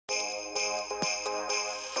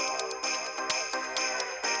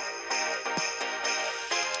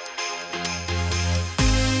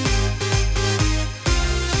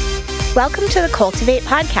Welcome to the Cultivate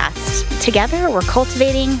podcast. Together, we're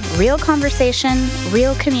cultivating real conversation,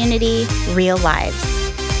 real community, real lives.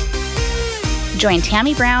 Join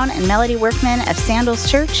Tammy Brown and Melody Workman of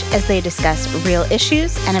Sandals Church as they discuss real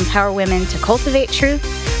issues and empower women to cultivate truth,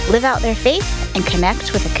 live out their faith, and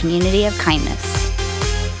connect with a community of kindness.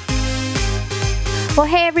 Well,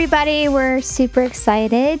 hey, everybody. We're super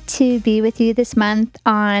excited to be with you this month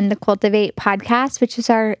on the Cultivate podcast, which is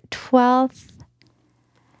our 12th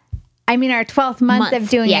month of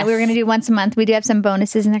doing it. We were going to do once a month. We do have some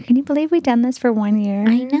bonuses in there. Can you believe we've done this for 1 year?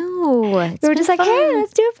 I know. We were just like, hey,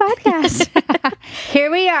 let's do a podcast.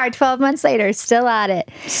 Here we are, 12 months later, still at it.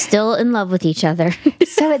 Still in love with each other.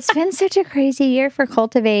 So it's been such a crazy year for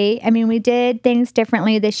Cultivate. I mean, we did things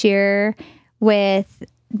differently this year with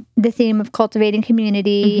the theme of cultivating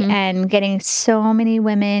community and getting so many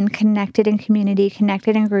women connected in community,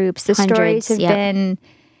 connected in groups. The stories have been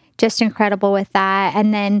just incredible with that.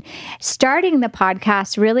 And then starting the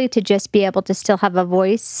podcast really to just be able to still have a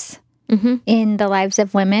voice in the lives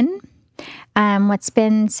of women. What's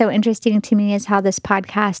been so interesting to me is how this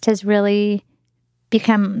podcast has really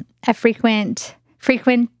become a frequently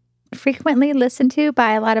listened to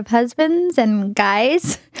by a lot of husbands and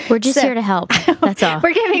guys. We're just here to help. That's all.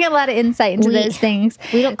 We're giving a lot of insight into those things.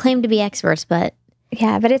 We don't claim to be experts, but...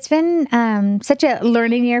 Yeah, but it's been such a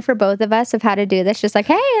learning year for both of us of how to do this. Just like,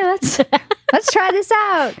 hey, let's try this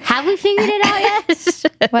out. Have we figured it out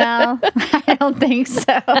yet? Well, I don't think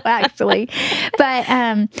so, actually.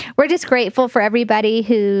 But we're just grateful for everybody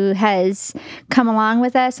who has come along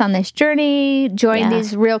with us on this journey, joined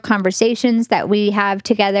these real conversations that we have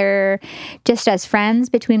together just as friends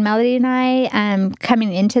between Melody and I,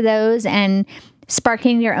 coming into those and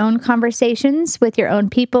sparking your own conversations with your own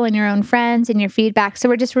people and your own friends and your feedback. So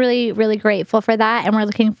we're just really, really grateful for that. And we're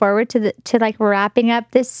looking forward to wrapping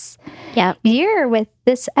up this year with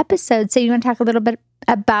this episode. So you want to talk a little bit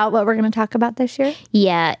about what we're going to talk about this year?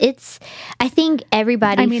 Yeah, I think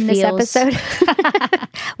everybody feels... this episode.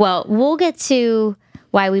 Well, we'll get to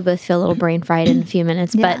why we both feel a little brain fried in a few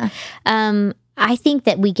minutes. Yeah. But I think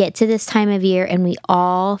that we get to this time of year and we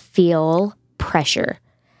all feel pressure.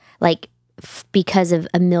 Because of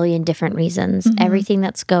a million different reasons, everything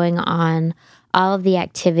that's going on, all of the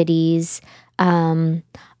activities, all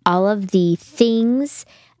of the things,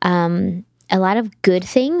 a lot of good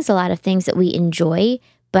things, a lot of things that we enjoy.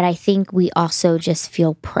 But I think we also just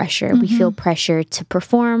feel pressure. We feel pressure to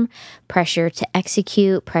perform, pressure to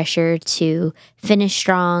execute, pressure to finish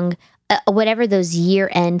strong, whatever those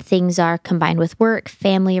year-end things are, combined with work,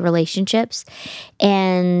 family, relationships.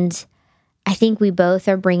 And I think we both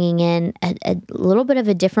are bringing in a little bit of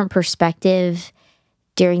a different perspective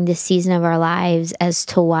during this season of our lives as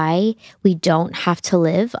to why we don't have to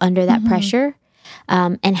live under that pressure,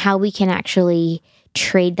 and how we can actually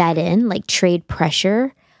trade that in, trade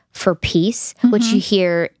pressure for peace, which you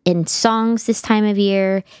hear in songs this time of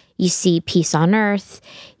year. You see peace on earth.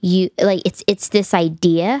 It's this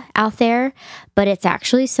idea out there, but it's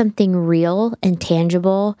actually something real and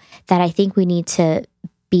tangible that I think we need to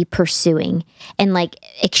be pursuing and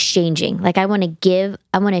exchanging. I want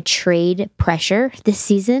to trade pressure this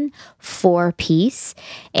season for peace.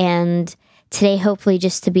 And today, hopefully,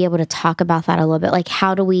 just to be able to talk about that a little bit,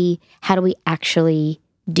 how do we actually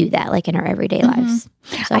do that, in our everyday lives?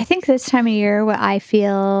 So. I think this time of year, what I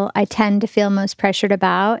tend to feel most pressured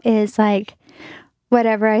about is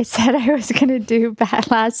whatever I said I was going to do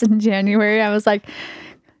last in January. I was like,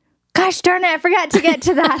 gosh darn it, I forgot to get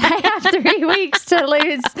to that. I have 3 weeks to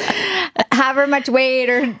lose however much weight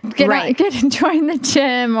or join the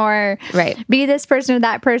gym or be this person or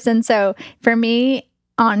that person. So for me,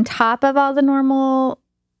 on top of all the normal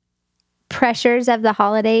pressures of the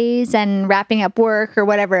holidays and wrapping up work or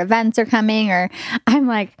whatever events are coming, or I'm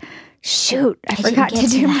like, shoot, I forgot to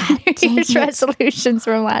do my New Year's resolutions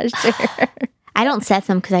from last year. I don't set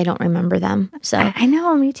them because I don't remember them. So I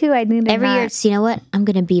know, me too. I need every year. It's, you know what? I'm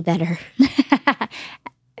going to be better.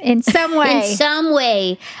 In some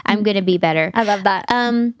way. I'm going to be better. I love that.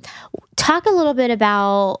 Talk a little bit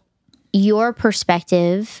about your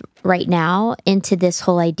perspective right now into this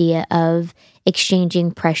whole idea of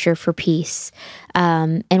exchanging pressure for peace,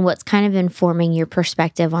 and what's kind of informing your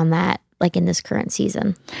perspective on that, in this current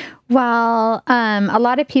season. Well, a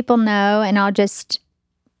lot of people know, and I'll just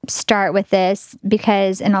start with this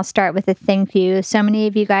and I'll start with a thank you. So many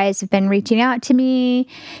of you guys have been reaching out to me,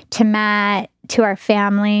 to Matt, to our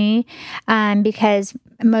family, because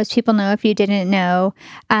most people know, if you didn't know,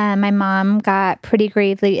 my mom got pretty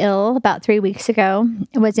gravely ill about 3 weeks ago.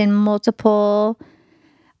 It was in multiple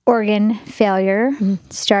organ failure,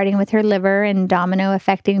 starting with her liver and domino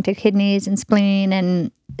affecting to kidneys and spleen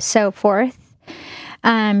and so forth.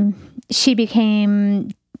 She became,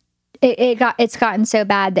 it's gotten so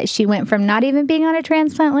bad that she went from not even being on a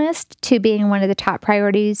transplant list to being one of the top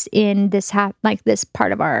priorities in this this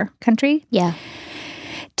part of our country. Yeah.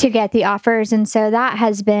 To get the offers. And so that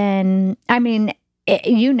has been, I mean,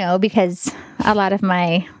 because a lot of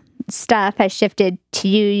my stuff has shifted to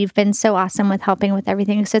you. You've been so awesome with helping with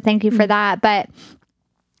everything. So thank you for that. But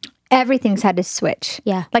everything's had to switch.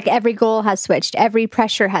 Yeah. Like every goal has switched. Every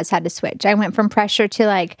pressure has had to switch. I went from pressure to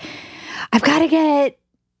like, I've got to get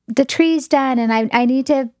the trees done and I need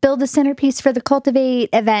to build a centerpiece for the Cultivate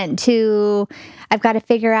event to, I've got to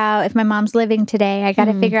figure out if my mom's living today. I got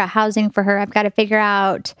to figure out housing for her. I've got to figure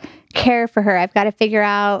out care for her. I've got to figure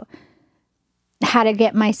out how to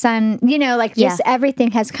get my son, just everything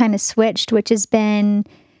has kind of switched, which has been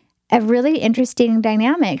a really interesting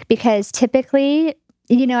dynamic because typically,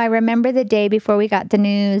 I remember the day before we got the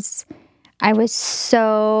news, I was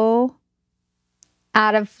so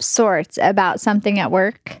out of sorts about something at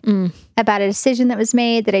work, about a decision that was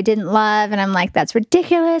made that I didn't love. And I'm like, that's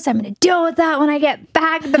ridiculous. I'm going to deal with that when I get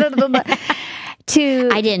back. I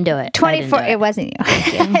didn't do it. 24, it wasn't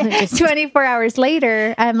you. 24 hours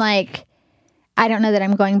later, I'm like, I don't know that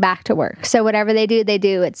I'm going back to work. So whatever they do,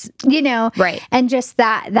 it's, right. And just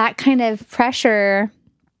that kind of pressure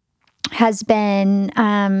has been,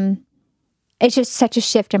 it's just such a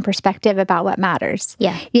shift in perspective about what matters.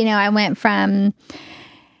 Yeah. I went from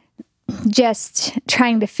just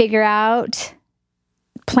trying to figure out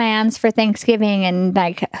plans for Thanksgiving and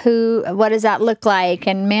like what does that look like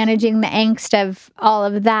and managing the angst of all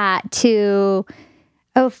of that to,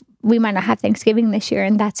 we might not have Thanksgiving this year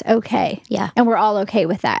and that's okay. Yeah. And we're all okay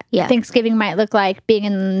with that. Yeah. Thanksgiving might look like being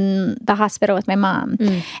in the hospital with my mom.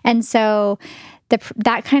 And so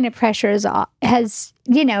that kind of pressure has,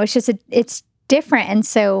 it's just, it's different. And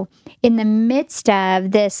so in the midst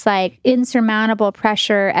of this like insurmountable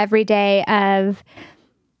pressure every day of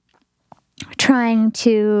trying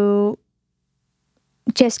to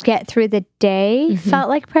just get through the day felt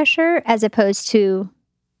like pressure as opposed to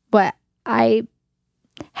what I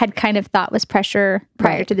had kind of thought was pressure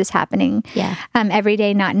prior to this happening. Yeah. Every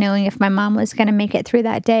day not knowing if my mom was going to make it through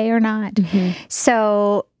that day or not.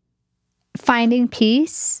 So finding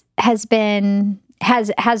peace has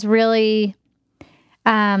really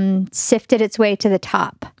sifted its way to the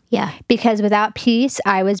top. Yeah. Because without peace,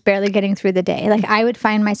 I was barely getting through the day. Like I would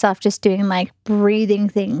find myself just doing like breathing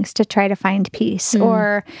things to try to find peace.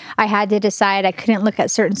 Or I had to decide I couldn't look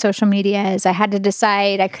at certain social medias. I had to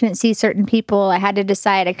decide I couldn't see certain people. I had to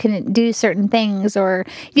decide I couldn't do certain things or,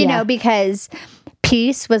 you know, because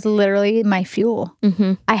peace was literally my fuel.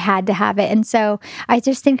 I had to have it. And so I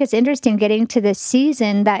just think it's interesting getting to this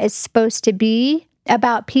season that is supposed to be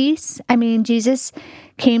about peace. I mean, Jesus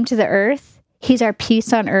came to the earth. He's our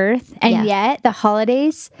peace on earth. And yet the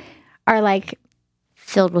holidays are like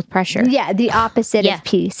filled with pressure. Yeah, the opposite of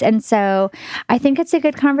peace. And so I think it's a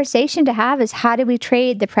good conversation to have is how do we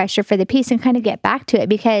trade the pressure for the peace and kind of get back to it?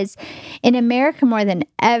 Because in America more than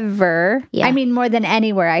ever, I mean, more than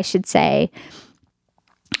anywhere, I should say,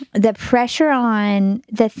 the pressure on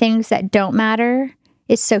the things that don't matter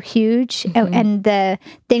is so huge, and the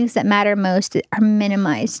things that matter most are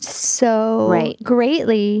minimized so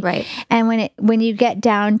greatly. Right. And when you get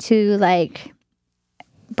down to like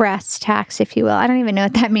brass tacks, if you will, I don't even know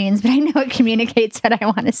what that means, but I know it communicates what I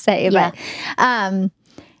want to say. But and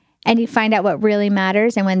you find out what really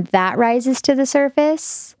matters, and when that rises to the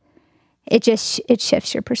surface, it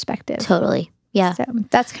shifts your perspective. Totally. Yeah. So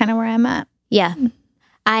that's kind of where I'm at. Yeah.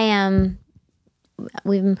 I am.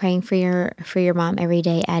 We've been praying for your mom every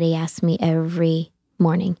day. Addie asks me every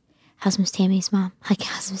morning, how's Miss Tammy's mom? Like,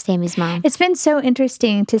 how's Miss Tammy's mom? It's been so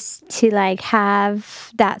interesting to like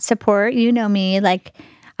have that support. You know me, like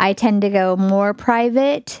I tend to go more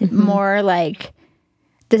private, more like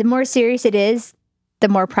the more serious it is, the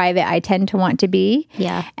more private I tend to want to be.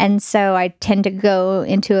 Yeah. And so I tend to go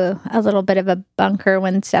into a little bit of a bunker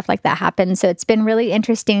when stuff like that happens. So it's been really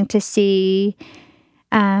interesting to see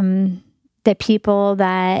the people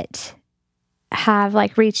that have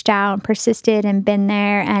like reached out and persisted and been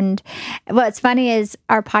there. And what's funny is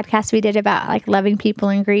our podcast we did about like loving people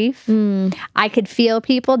in grief. I could feel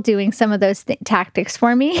people doing some of those tactics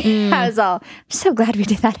for me. I was I'm so glad we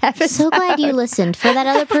did that episode. So glad you listened. For that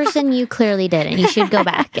other person, you clearly didn't. You should go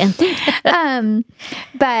back.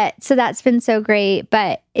 But so that's been so great.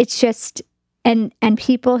 But it's just, and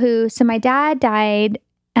people who, so my dad died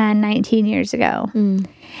 19 years ago. And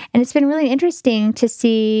it's been really interesting to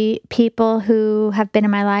see people who have been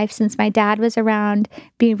in my life since my dad was around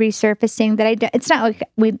be resurfacing that it's not like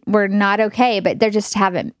we're not okay, but they just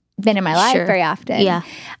haven't been in my life very often. Yeah.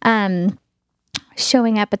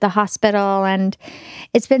 Showing up at the hospital. And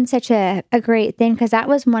it's been such a great thing because that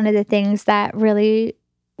was one of the things that really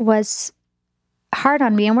was hard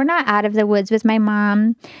on me. And we're not out of the woods with my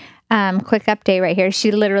mom. Quick update right here.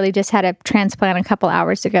 She literally just had a transplant a couple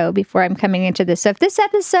hours ago before I'm coming into this. So if this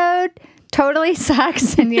episode totally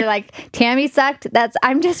sucks and you're like, Tammy sucked,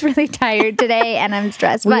 I'm just really tired today and I'm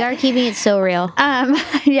stressed. We are keeping it so real.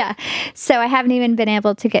 Yeah. So I haven't even been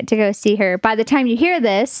able to get to go see her. By the time you hear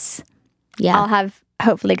this, I'll have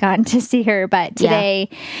hopefully gotten to see her. But today,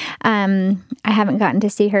 I haven't gotten to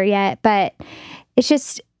see her yet. But it's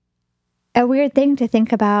just a weird thing to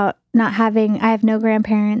think about I have no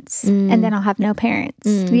grandparents and then I'll have no parents,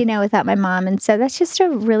 without my mom. And so that's just a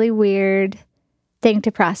really weird thing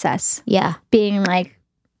to process. Yeah. Being like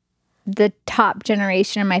the top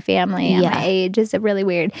generation of my family at my age is a really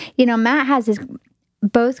weird. Matt has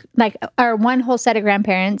our one whole set of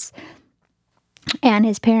grandparents and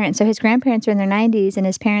his parents. So his grandparents are in their 90s and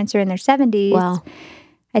his parents are in their 70s. Wow.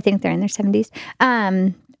 I think they're in their 70s.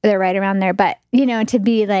 They're right around there. But, to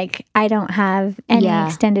be like, I don't have any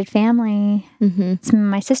extended family. It's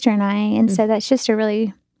my sister and I. And so that's just a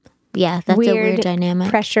really that's a weird dynamic.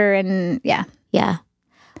 Pressure and Yeah.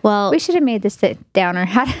 Well, we should have made this sit downer.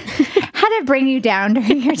 How to bring you down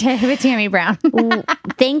during your day with Tammy Brown.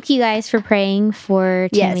 Thank you guys for praying for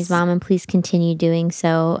Tammy's mom, and please continue doing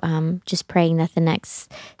so. Just praying that the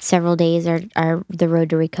next several days are the road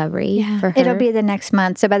to recovery for her. It'll be the next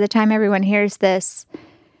month. So by the time everyone hears this,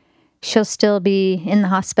 she'll still be in the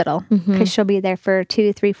hospital because she'll be there for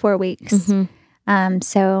 2, 3, 4 weeks.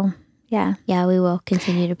 So yeah. Yeah, we will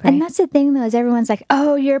continue to pray. And that's the thing though, is everyone's like,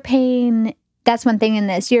 oh, your pain. That's one thing in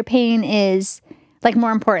this. Your pain is like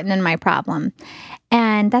more important than my problem.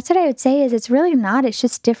 And that's what I would say is it's really not. It's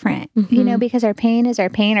just different, because our pain is our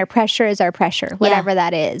pain. Our pressure is our pressure, whatever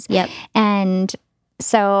that is. Yep. And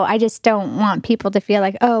so I just don't want people to feel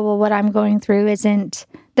like, oh, well, what I'm going through isn't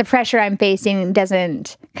the pressure I'm facing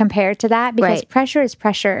doesn't compare to that because pressure is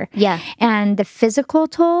pressure. Yeah. And the physical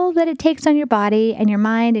toll that it takes on your body and your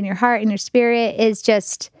mind and your heart and your spirit is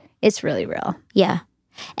it's really real. Yeah.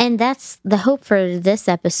 And that's the hope for this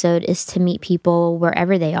episode is to meet people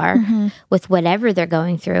wherever they are with whatever they're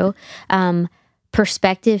going through.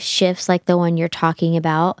 Perspective shifts like the one you're talking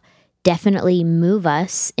about definitely move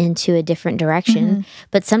us into a different direction.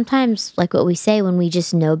 But sometimes, like what we say, when we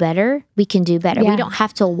just know better, we can do better. We don't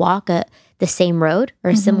have to walk the same road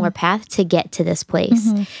or a similar path to get to this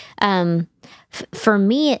place. For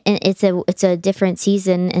me, it's a different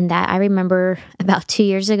season in that I remember about 2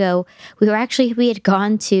 years ago, we had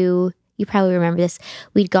gone to, you probably remember this,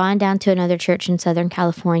 we'd gone down to another church in Southern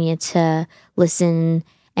California to listen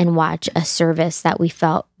and watch a service that we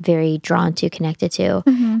felt very drawn to, connected to.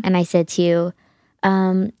 And I said to you,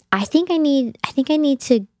 I think I need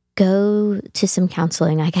to go to some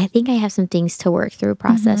counseling. Like, I think I have some things to work through,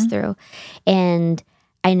 process through. And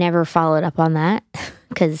I never followed up on that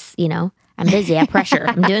because, I'm busy, I have pressure,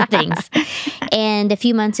 I'm doing things. And a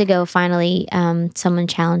few months ago, finally, someone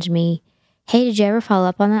challenged me, hey, did you ever follow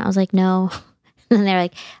up on that? I was like, no. And they're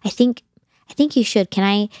like, I think you should.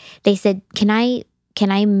 They said, can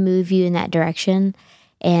I move you in that direction?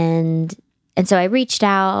 And so I reached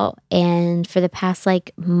out, and for the past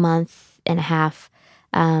month and a half,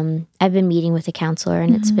 I've been meeting with a counselor,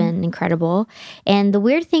 and it's been incredible. And the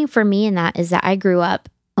weird thing for me in that is that I grew up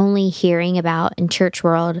only hearing about in church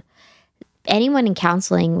world, anyone in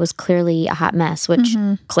counseling was clearly a hot mess, which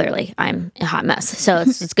clearly I'm a hot mess. So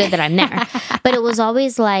it's good that I'm there. But it was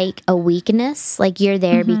always like a weakness, like you're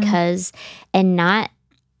there because, and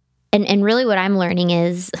really what I'm learning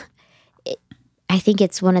is, I think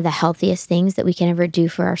it's one of the healthiest things that we can ever do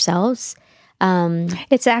for ourselves.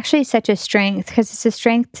 It's actually such a strength because it's a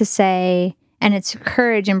strength to say, and it's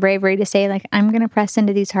courage and bravery to say, like, I'm going to press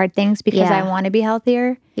into these hard things because I want to be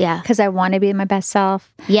healthier. Yeah. Because I want to be my best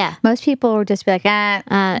self. Yeah. Most people will just be like,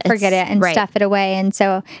 forget it and stuff it away. And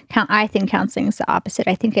so I think counseling is the opposite.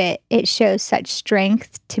 I think it shows such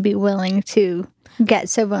strength to be willing to get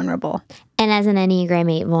so vulnerable. And as an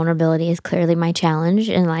Enneagram 8, vulnerability is clearly my challenge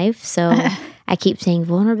in life. So I keep saying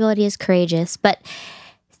vulnerability is courageous. But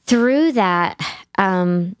through that,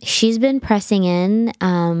 she's been pressing in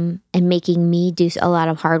and making me do a lot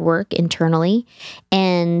of hard work internally.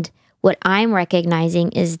 And what I'm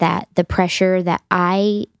recognizing is that the pressure that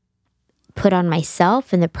I put on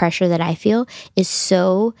myself and the pressure that I feel is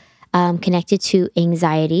so connected to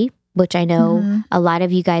anxiety which I know a lot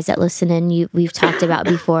of you guys that listen in, we've talked about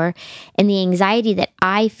before. And the anxiety that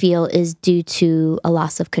I feel is due to a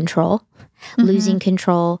loss of control, losing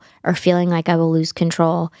control, or feeling like I will lose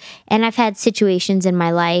control. And I've had situations in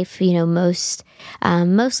my life,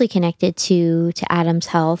 mostly connected to Adam's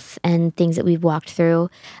health and things that we've walked through,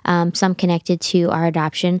 some connected to our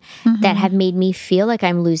adoption, that have made me feel like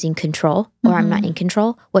I'm losing control or I'm not in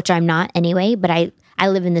control, which I'm not anyway, but I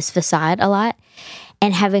live in this facade a lot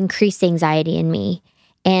and have increased anxiety in me.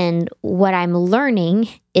 And what I'm learning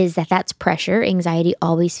is that that's pressure. Anxiety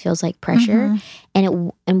always feels like pressure,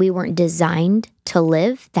 and we weren't designed to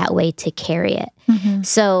live that way, to carry it.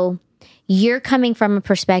 So you're coming from a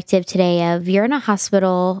perspective today of you're in a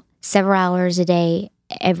hospital several hours a day,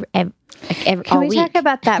 Can all we week. talk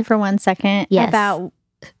about that for 1 second? Yes. About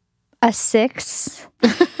a 6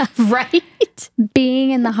 Right? being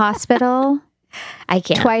in the hospital I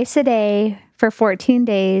can't. twice a day for 14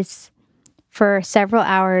 days for several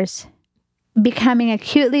hours, becoming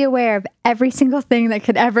acutely aware of every single thing that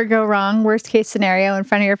could ever go wrong, worst case scenario in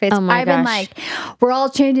front of your face. Oh my I've been gosh. like, we're all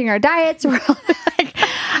changing our diets. We're all like,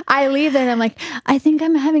 I leave there and I'm like, I think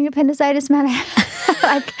I'm having appendicitis, man.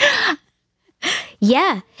 Like,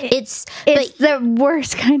 Yeah. It's the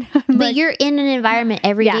worst kind of. but you're in an environment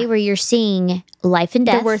every day where you're seeing life and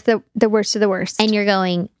death. the worst of the worst. And you're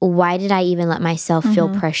going, why did I even let myself feel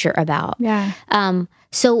pressure about? Yeah.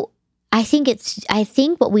 So I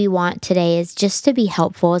think what we want today is just to be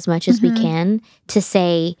helpful as much as we can, to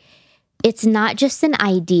say it's not just an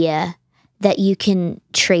idea that you can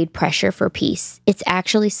trade pressure for peace. It's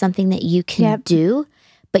actually something that you can do,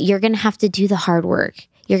 but you're going to have to do the hard work.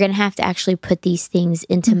 You're going to have to actually put these things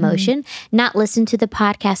into motion, not listen to the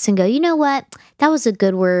podcast and go, you know what, that was a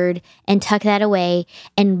good word, and tuck that away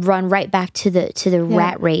and run right back to the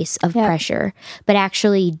rat race of pressure, but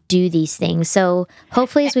actually do these things. So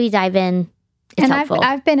hopefully as we dive in, it's helpful.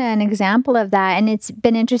 I've been an example of that, and it's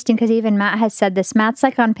been interesting because even Matt has said this. Matt's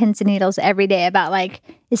like on pins and needles every day about like,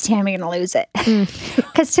 is Tammy going to lose it?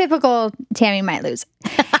 Because typical Tammy might lose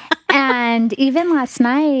it. And even last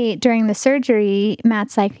night during the surgery,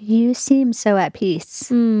 Matt's like, you seem so at peace.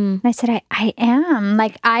 And I said, I am.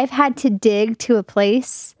 Like, I've had to dig to a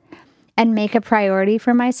place and make a priority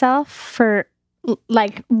for myself for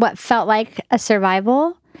like what felt like a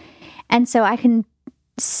survival. And so I can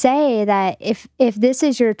say that if this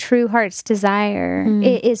is your true heart's desire,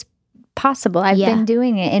 it is possible. I've been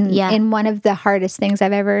doing it in one of the hardest things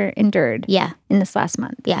I've ever endured in this last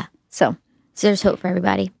month. Yeah. So there's hope for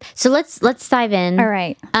everybody. So let's dive in. All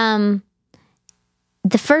right.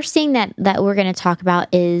 The first thing that we're going to talk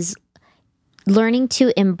about is learning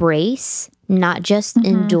to embrace, not just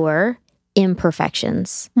endure,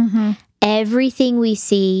 imperfections. Everything we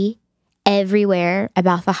see everywhere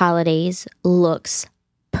about the holidays looks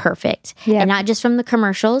perfect. And not just from the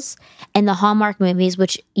commercials and the Hallmark movies,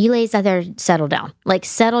 which you ladies out there, settle down. Like,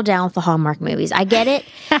 settle down with the Hallmark movies. I get it.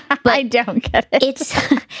 But I don't get it.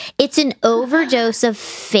 It's an overdose of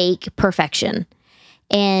fake perfection.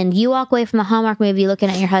 And you walk away from the Hallmark movie looking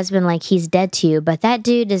at your husband like he's dead to you, but that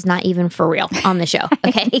dude is not even for real on the show.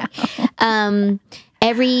 Okay.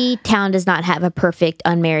 Every town does not have a perfect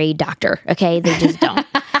unmarried doctor. Okay. They just don't.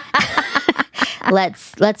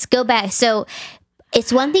 Let's go back. So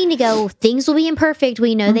it's one thing to go, things will be imperfect.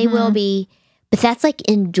 We know they will be, but that's like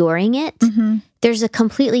enduring it. There's a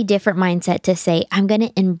completely different mindset to say, I'm going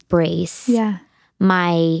to embrace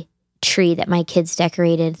my tree that my kids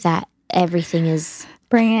decorated, that everything is.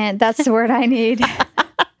 Bring it. That's the word I need.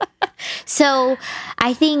 So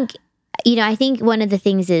I think one of the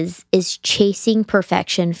things is chasing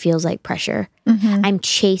perfection feels like pressure. I'm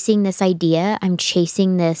chasing this idea. I'm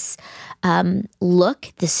chasing this look,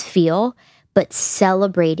 this feel. But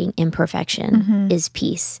celebrating imperfection is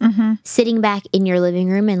peace. Sitting back in your living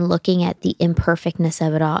room and looking at the imperfectness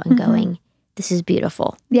of it all and going, this is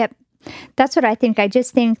beautiful. Yep. That's what I think. I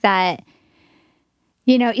just think that,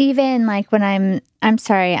 even like when I'm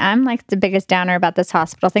sorry, I'm like the biggest downer about this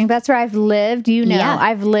hospital thing. That's where I've lived.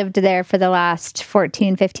 I've lived there for the last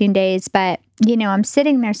 14, 15 days. But, I'm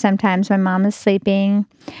sitting there sometimes. My mom is sleeping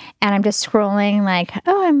and I'm just scrolling like,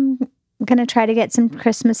 I'm going to try to get some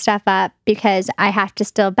Christmas stuff up because I have to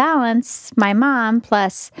still balance my mom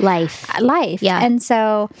plus life. Yeah. And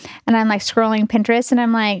I'm like scrolling Pinterest and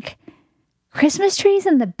I'm like, Christmas trees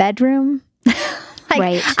in the bedroom.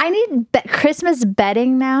 Right. I need Christmas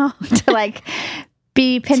bedding now to like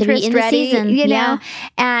be Pinterest ready, know?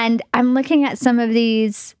 And I'm looking at some of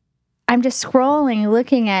these, I'm just scrolling,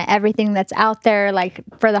 looking at everything that's out there like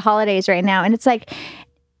for the holidays right now. And it's like,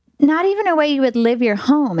 not even a way you would live your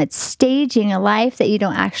home. It's staging a life that you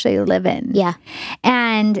don't actually live in. Yeah.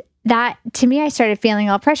 And that, to me, I started feeling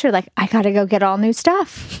all pressure. Like, I got to go get all new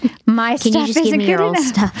stuff. My Can stuff you just give isn't me good your old enough.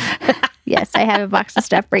 stuff? Yes, I have a box of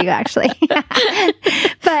stuff for you, actually.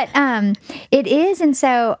 But it is. And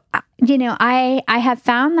so, I have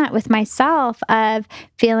found that with myself of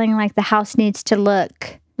feeling like the house needs to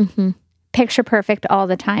look picture perfect all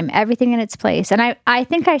the time, everything in its place. And I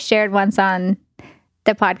think I shared once on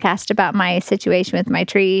the podcast about my situation with my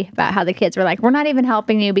tree, about how the kids were like, we're not even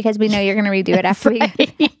helping you because we know you're going to redo it after we.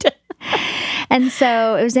 And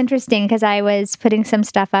so it was interesting because I was putting some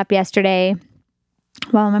stuff up yesterday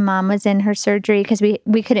while my mom was in her surgery because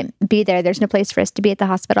we couldn't be there. There's no place for us to be at the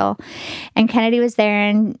hospital. And Kennedy was there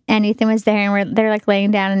and Ethan was there and they're like laying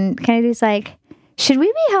down and Kennedy's like, should we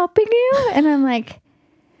be helping you? And I'm like,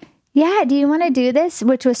 yeah, do you want to do this?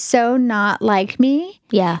 Which was so not like me.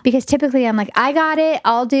 Yeah. Because typically I'm like, I got it,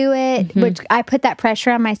 I'll do it, which I put that pressure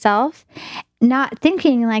on myself, not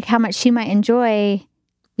thinking like how much she might enjoy.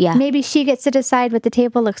 Yeah. Maybe she gets to decide what the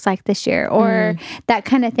table looks like this year or that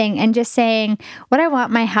kind of thing. And just saying what I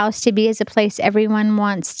want my house to be is a place everyone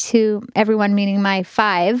meaning my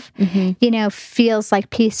 5, feels like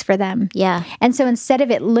peace for them. Yeah. And so instead of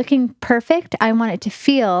it looking perfect, I want it to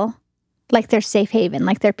feel like their safe haven,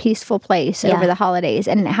 like their peaceful place over the holidays,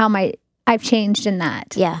 and how I've changed in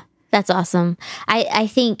that. Yeah, that's awesome. I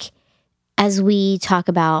think as we talk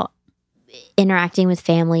about interacting with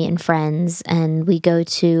family and friends, and we go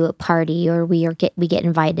to a party or we get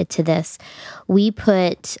invited to this, we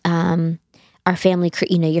put our family,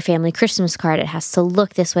 your family Christmas card. It has to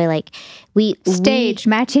look this way, like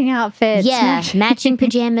matching outfits. Yeah, matching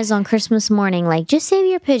pajamas on Christmas morning. Like, just save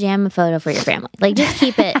your pajama photo for your family. Like, just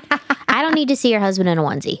keep it. I don't need to see your husband in a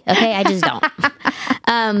onesie. Okay, I just don't.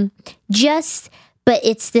 But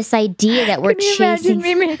it's this idea that we're chasing. Imagine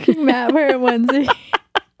me making Matt wear a onesie?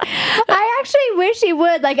 I actually wish he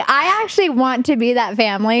would. Like, I actually want to be that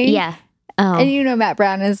family. Yeah. Oh. And Matt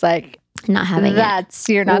Brown is like, not having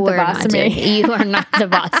you're not the boss of me. You are not the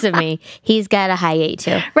boss of me. He's got a high 8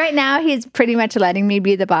 too. Right now, he's pretty much letting me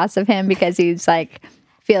be the boss of him because he's like,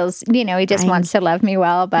 feels, he just wants to love me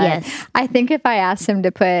well. But yes. I think if I asked him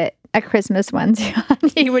to put a Christmas onesie on,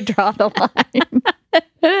 he would draw the line.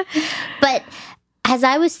 But as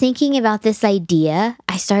I was thinking about this idea,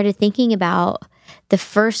 I started thinking about the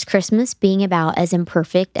first Christmas being about as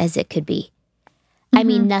imperfect as it could be. I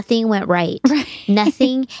mean, nothing went right.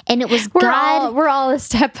 Nothing. And it was God. We're all a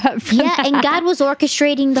step up from that. And God was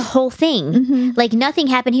orchestrating the whole thing. Like, nothing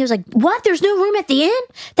happened. He was like, what? There's no room at the end?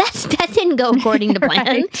 That didn't go according to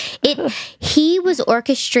plan. He was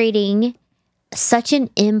orchestrating such an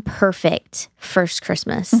imperfect first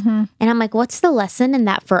Christmas. And I'm like, what's the lesson in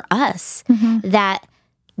that for us? That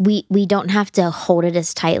we don't have to hold it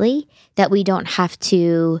as tightly, that we don't have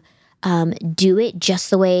to do it just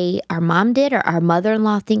the way our mom did, or our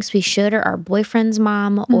mother-in-law thinks we should, or our boyfriend's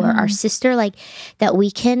mom, or our sister, like that we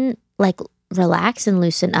can like relax and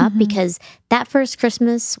loosen up, because that first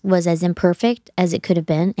Christmas was as imperfect as it could have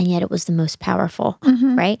been, and yet it was the most powerful,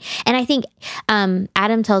 right? And I think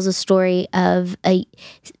Adam tells a story of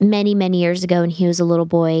many, many years ago when he was a little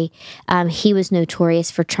boy. He was notorious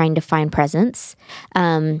for trying to find presents.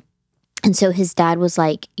 And so his dad was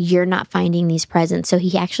like, you're not finding these presents. So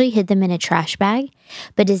he actually hid them in a trash bag.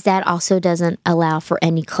 But his dad also doesn't allow for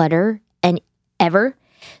any clutter ever.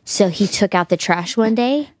 So he took out the trash one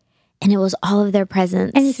day, and it was all of their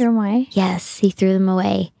presents. And he threw them away? Yes, he threw them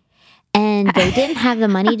away. And they didn't have the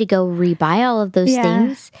money to go rebuy all of those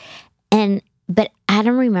things. But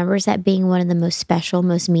Adam remembers that being one of the most special,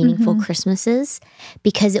 most meaningful Christmases,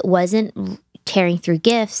 because it wasn't tearing through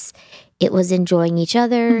gifts. It was enjoying each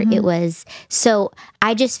other. It was, so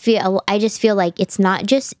I just feel like it's not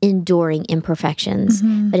just enduring imperfections,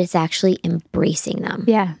 but it's actually embracing them.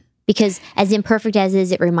 Yeah. Because as imperfect as it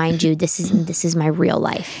is, it reminds you this is my real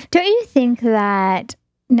life. Don't you think that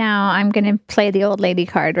now I'm going to play the old lady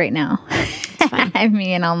card right now? It's fine.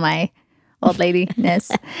 Me and all my old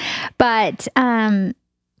ladiness. But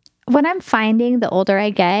what I'm finding the older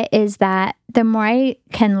I get is that the more I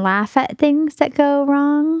can laugh at things that go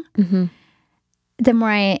wrong, the more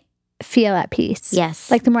I feel at peace. Yes.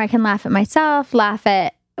 Like the more I can laugh at myself, laugh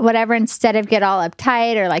at whatever, instead of get all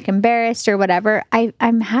uptight or like embarrassed or whatever,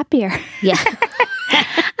 I'm happier. Yeah.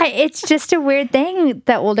 It's just a weird thing.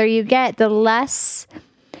 The older you get, the less,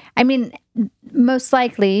 I mean, most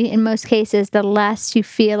likely, in most cases, the less you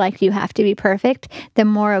feel like you have to be perfect, the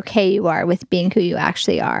more okay you are with being who you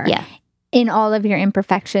actually are. Yeah. In all of your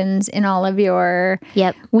imperfections, in all of your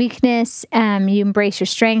weakness, you embrace your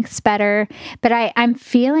strengths better. But I'm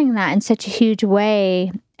feeling that in such a huge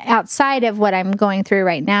way outside of what I'm going through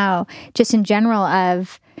right now, just in general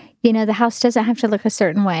of, the house doesn't have to look a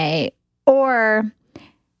certain way, or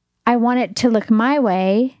I want it to look my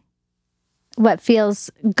way, what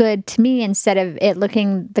feels good to me instead of it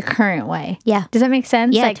looking the current way. Yeah. Does that make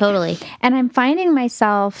sense? Yeah, totally. And I'm finding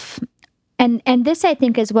myself, and this I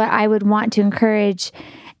think is what I would want to encourage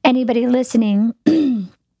anybody listening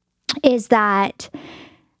is that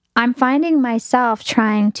I'm finding myself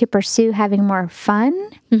trying to pursue having more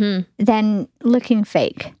fun than looking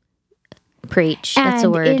fake. Preach. That's a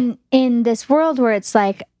word. In this world where it's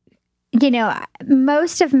like,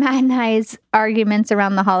 most of Matt and I's arguments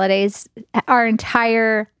around the holidays, our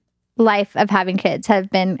entire life of having kids have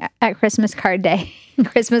been at Christmas card day,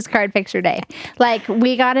 Christmas card picture day. Like,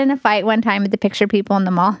 we got in a fight one time with the picture people in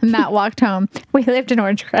the mall, and Matt walked home. We lived in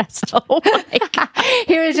Orange Crest. Oh my God.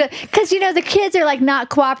 He was just, because, the kids are like not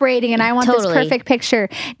cooperating, and I want this perfect picture.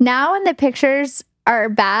 Now, when the pictures are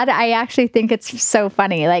bad, I actually think it's so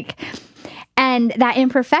funny. Like, and that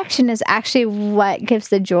imperfection is actually what gives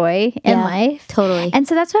the joy in life. Totally. And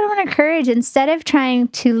so that's what I want to encourage. Instead of trying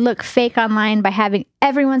to look fake online by having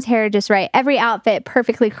everyone's hair just right, every outfit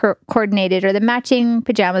perfectly coordinated, or the matching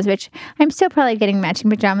pajamas, which I'm still probably getting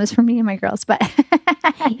matching pajamas for me and my girls, but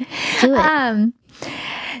do it.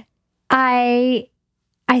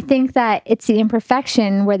 I think that it's the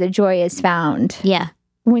imperfection where the joy is found. Yeah.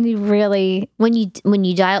 When you really, when you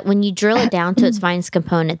drill it down to its finest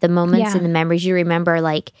component, the moments and the memories you remember,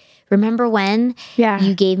 like, remember when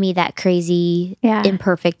you gave me that crazy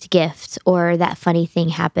imperfect gift, or that funny thing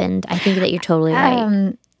happened. I think that you're totally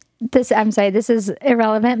right. I'm sorry, this is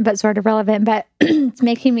irrelevant, but sort of relevant, but it's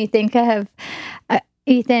making me think of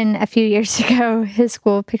Ethan a few years ago. His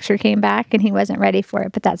school picture came back and he wasn't ready for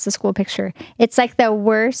it, but that's the school picture. It's like the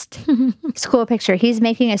worst school picture. He's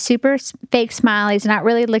making a super fake smile. He's not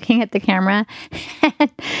really looking at the camera.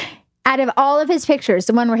 And out of all of his pictures,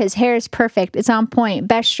 the one where his hair is perfect, it's on point,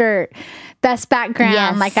 best shirt, best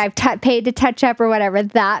background, like I've paid to touch up or whatever,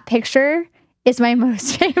 that picture is my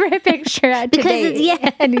most favorite picture to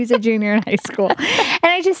date. And he's a junior in high school. And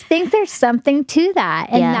I just think there's something to that.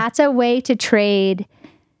 And that's a way to trade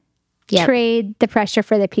the pressure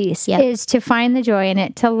for the peace, is to find the joy in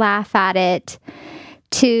it, to laugh at it,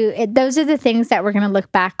 those are the things that we're going to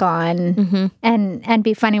look back on and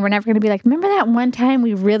be funny. We're never going to be like, remember that one time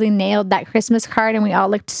we really nailed that Christmas card and we all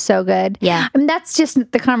looked so good? Yeah. I mean, that's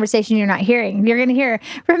just the conversation you're not hearing. You're going to hear,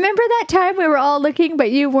 remember that time we were all looking,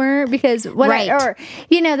 but you weren't because or,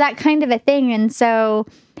 that kind of a thing. And so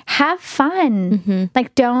have fun.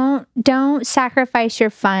 Like, don't sacrifice your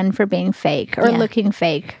fun for being fake or looking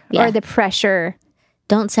fake or the pressure.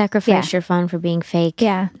 Don't sacrifice your fun for being fake.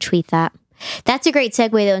 Yeah. Tweet that. That's a great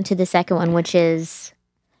segue, though, into the second one, which is,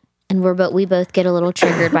 and we both get a little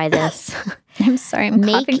triggered by this. I'm sorry, I'm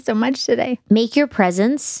coughing so much today. Make your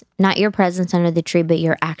presence, not your presence under the tree, but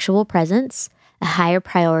your actual presence, a higher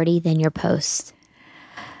priority than your post.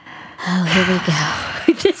 Oh, here we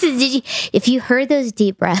go. If you heard those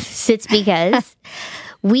deep breaths, it's because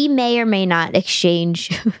we may or may not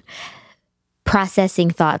exchange processing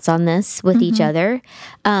thoughts on this with each other.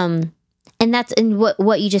 And that's in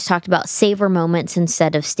what you just talked about, savor moments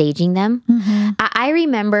instead of staging them. I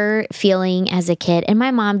remember feeling as a kid, and my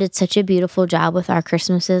mom did such a beautiful job with our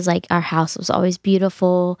Christmases. Like, our house was always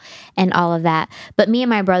beautiful and all of that. But me and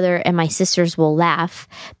my brother and my sisters will laugh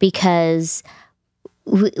because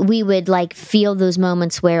we would like feel those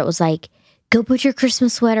moments where it was like, go put your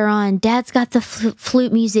Christmas sweater on. Dad's got the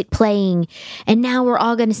flute music playing. And now we're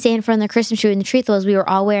all going to stand in front of the Christmas tree. And the truth was, we were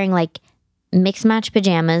all wearing like mixed match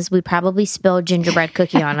pajamas. We probably spilled gingerbread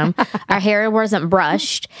cookie on them. Our hair wasn't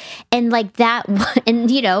brushed. And like that, and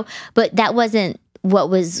but that wasn't what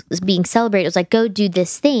was being celebrated. It was like, go do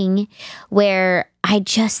this thing where I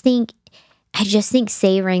just think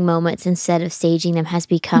savoring moments instead of staging them has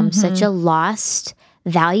become such a lost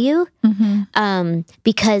value.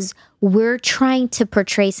 Because we're trying to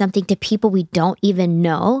portray something to people we don't even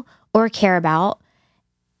know or care about,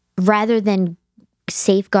 rather than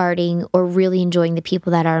safeguarding or really enjoying the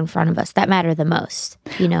people that are in front of us that matter the most.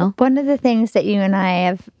 One of the things that you and I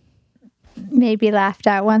have maybe laughed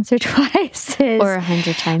at once or twice is, or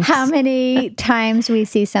 100 times, how many times we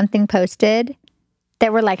see something posted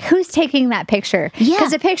that we're like, who's taking that picture?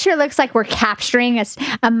 Because the picture looks like we're capturing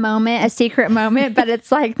a moment, a secret moment, but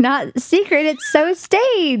it's like not secret. It's so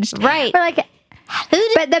staged. Right. We're like,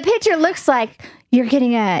 but the picture looks like you're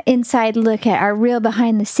getting an inside look at our real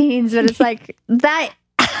behind the scenes, but it's like that.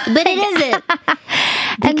 But it isn't.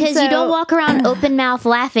 Because you don't walk around open mouth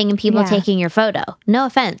laughing and people taking your photo. No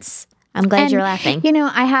offense. I'm glad you're laughing.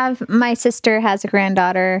 My sister has a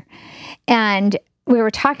granddaughter, and we were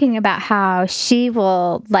talking about how she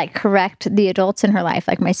will like correct the adults in her life,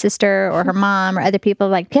 like my sister or her mom or other people,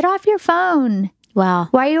 like, get off your phone. Wow.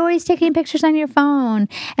 Why are you always taking pictures on your phone?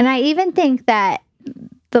 And I even think that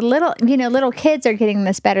the little kids are getting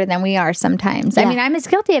this better than we are sometimes. Yeah. I mean, I'm as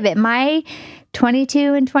guilty of it. My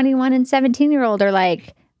 22 and 21 and 17-year-old are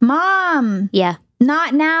like, Mom. Yeah.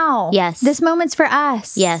 Not now. Yes. This moment's for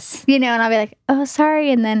us. Yes. And I'll be like, oh,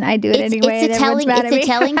 sorry. And then I do it anyway. It's a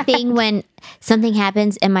telling thing when something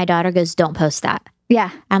happens and my daughter goes, don't post that.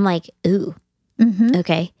 Yeah. I'm like, ooh,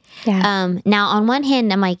 okay. Yeah. Now on one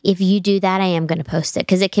hand, I'm like, if you do that, I am going to post it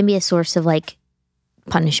because it can be a source of like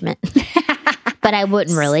punishment, but I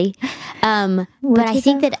wouldn't really. But I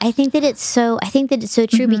think that it's so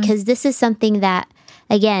true because this is something that,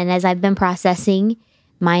 again, as I've been processing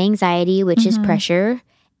my anxiety, which is pressure,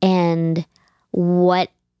 and what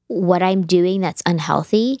I'm doing that's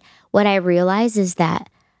unhealthy, what I realize is that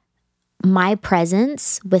my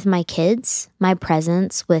presence with my kids, my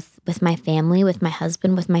presence with my family, with my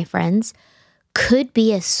husband, with my friends, could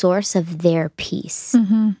be a source of their peace.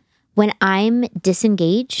 When I'm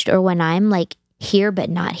disengaged or when I'm like here but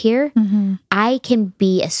not here, I can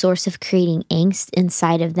be a source of creating angst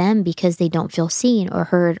inside of them because they don't feel seen or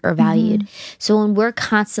heard or valued. So when we're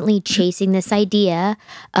constantly chasing this idea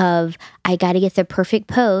of I got to get the perfect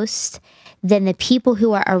post, then the people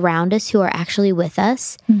who are around us, who are actually with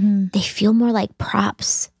us, they feel more like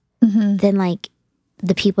props than like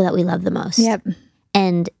the people that we love the most. Yep.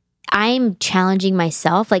 And I'm challenging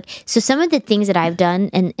myself. Like, so some of the things that I've done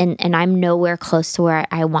and I'm nowhere close to where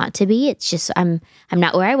I want to be. It's just, I'm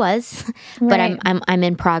not where I was, but I'm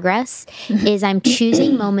in progress, is I'm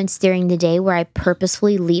choosing moments during the day where I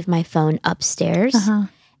purposefully leave my phone upstairs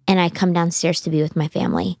and I come downstairs to be with my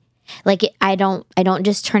family. Like I don't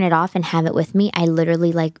just turn it off and have it with me. I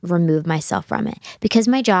literally like remove myself from it because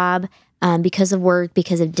my job, because of work,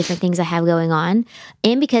 because of different things I have going on,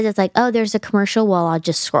 and because it's like, oh, there's a commercial. Well, I'll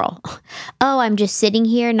just scroll. Oh, I'm just sitting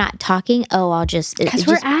here not talking. Oh, I'll just because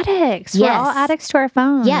we're addicts. Yes. We're all addicts to our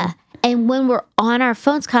phone. Yeah, and when we're on our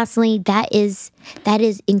phones constantly, that is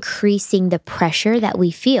increasing the pressure that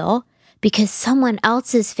we feel because someone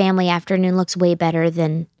else's family afternoon looks way better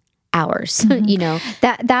than ours.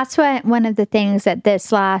 That's what one of the things that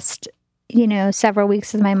this last several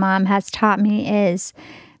weeks with my mom has taught me is,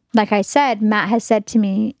 like I said, Matt has said to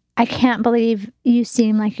me, I can't believe you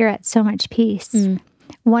seem like you're at so much peace.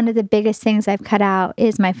 One of the biggest things I've cut out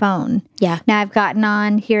is my phone. Yeah. Now I've gotten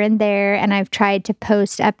on here and there and I've tried to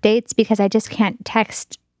post updates because I just can't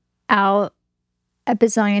text out a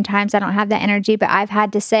bazillion times. I don't have that energy, but I've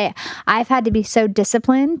had to be so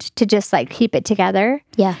disciplined to just like keep it together.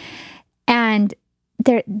 Yeah. And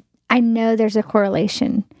I know there's a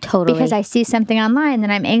correlation. Totally. Because I see something online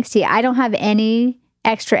and I'm angsty. I don't have any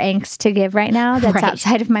extra angst to give right now that's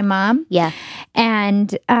outside of my mom. Yeah.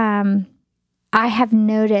 And I have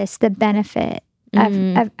noticed the benefit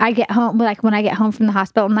of I get home, like when I get home from the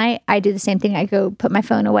hospital at night, I do the same thing. I go put my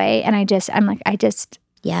phone away and I just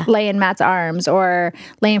lay in Matt's arms or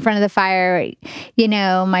lay in front of the fire.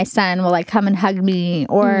 My son will like come and hug me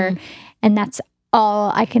and that's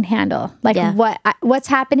all I can handle. Like what's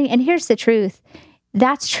happening. And here's the truth.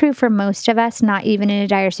 That's true for most of us, not even in a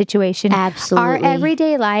dire situation. Absolutely. Our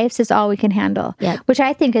everyday lives is all we can handle, which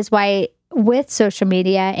I think is why with social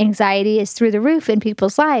media, anxiety is through the roof in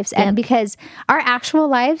people's lives. And because our actual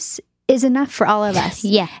lives is enough for all of us.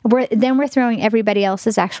 Yeah. We're throwing everybody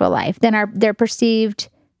else's actual life. Then their perceived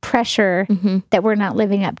pressure that we're not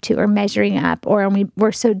living up to or measuring up, or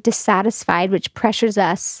we're so dissatisfied, which pressures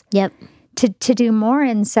us to do more.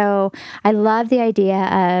 And so I love the idea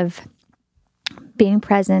of being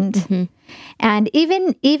present. And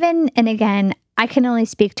even, and again, I can only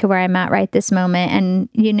speak to where I'm at right this moment. And,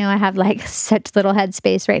 I have like such little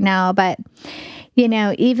headspace right now, but,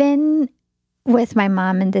 even with my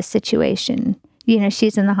mom in this situation,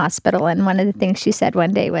 she's in the hospital. And one of the things she said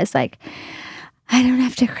one day was like, I don't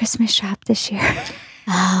have to Christmas shop this year.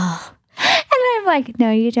 Oh. And I'm like,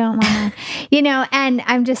 no, you don't want to, and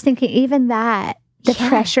I'm just thinking even that, the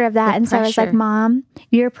pressure of that. And so I was like, Mom,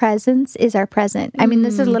 your presence is our present. I mean,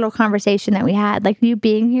 this is a little conversation that we had. Like, you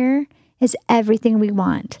being here is everything we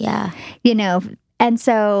want. Yeah. And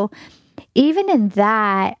so even in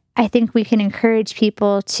that, I think we can encourage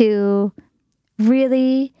people to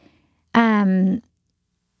really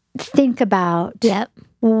think about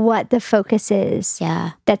what the focus is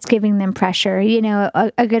that's giving them pressure.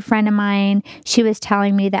 A good friend of mine, she was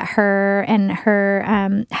telling me that her and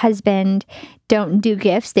her husband don't do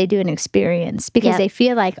gifts, they do an experience because they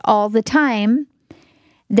feel like all the time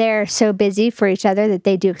they're so busy for each other that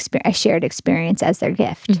they do a shared experience as their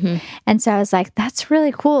gift. And so I was like, that's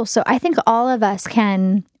really cool. So I think all of us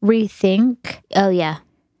can rethink. Oh, yeah.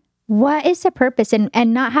 What is the purpose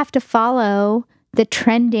and not have to follow the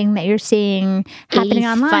trending that you're seeing happening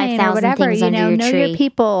online or whatever, know your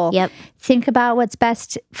people. Yep. Think about what's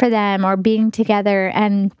best for them or being together.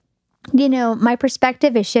 And, my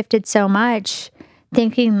perspective has shifted so much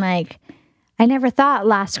thinking like, I never thought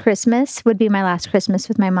last Christmas would be my last Christmas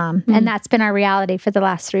with my mom. And that's been our reality for the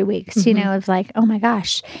last 3 weeks, of like, oh my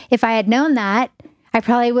gosh, if I had known that, I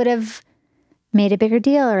probably would have made a bigger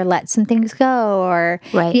deal or let some things go or,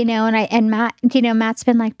 right. And Matt, Matt's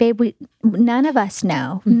been like, babe, none of us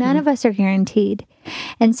know. None of us are guaranteed.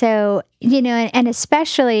 And so, and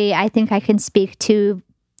especially I think I can speak to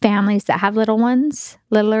families that have little ones,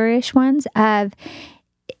 littlerish ones of,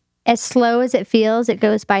 as slow as it feels, it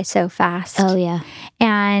goes by so fast. Oh, yeah.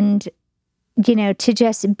 And, to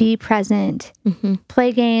just be present,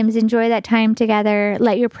 play games, enjoy that time together,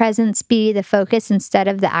 let your presence be the focus instead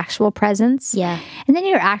of the actual presence. Yeah. And then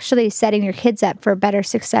you're actually setting your kids up for better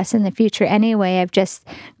success in the future anyway, of just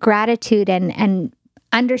gratitude and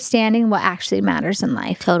understanding what actually matters in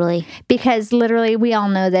life. Totally. Because literally, we all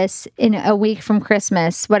know this, in a week from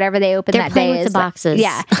Christmas, whatever they open They're that playing day with is the boxes.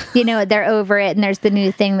 Yeah. They're over it and there's the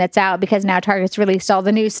new thing that's out because now Target's released all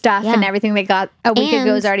the new stuff and everything they got a week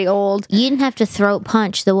ago is already old. You didn't have to throat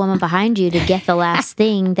punch the woman behind you to get the last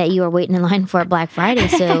thing that you were waiting in line for at Black Friday.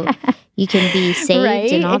 So you can be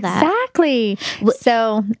saved and all that. Exactly.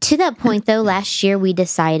 So to that point though, last year we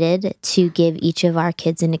decided to give each of our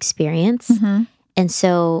kids an experience. And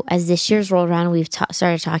so as this year's rolled around, we've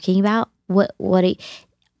started talking about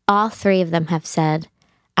all three of them have said,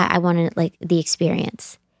 I wanted like the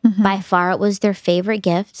experience. By far, it was their favorite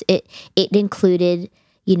gift. It included,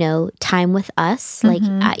 time with us, like,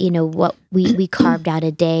 what we carved out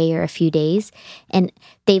a day or a few days. And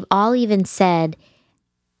they've all even said,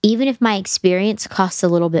 even if my experience costs a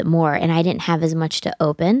little bit more and I didn't have as much to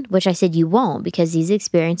open, which I said you won't because these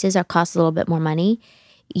experiences cost a little bit more money.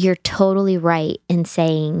 You're totally right in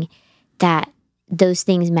saying that those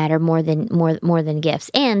things matter more than gifts.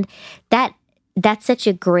 And that's such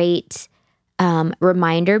a great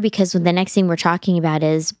reminder because the next thing we're talking about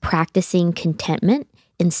is practicing contentment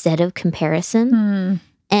instead of comparison.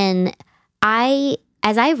 And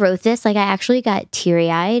as I wrote this, like I actually got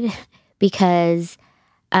teary-eyed because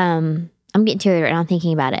I'm getting teary-eyed right now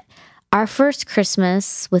thinking about it. Our first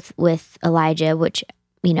Christmas with Elijah, which,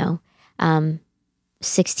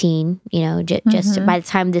 16, just by the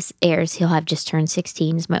time this airs, he'll have just turned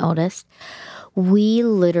 16, is my oldest. We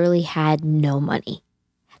literally had no money.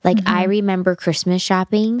 Like I remember Christmas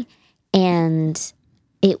shopping and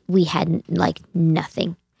we had like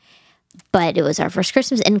nothing. But it was our first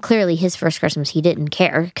Christmas, and clearly his first Christmas, he didn't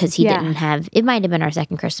care because he didn't have, it might have been our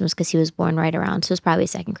second Christmas because he was born right around, so it was probably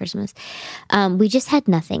second Christmas. We just had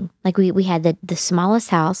nothing. Like we had the smallest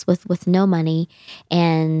house with no money,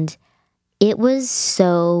 and it was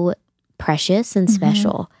so precious and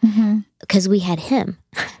special because we had him.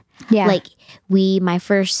 Yeah. Like my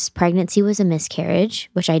first pregnancy was a miscarriage,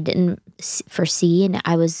 which I didn't foresee, and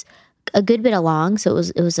I was a good bit along, so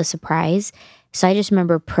it was a surprise. So I just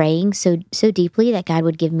remember praying so deeply that God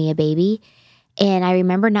would give me a baby. And I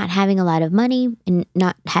remember not having a lot of money and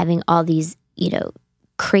not having all these,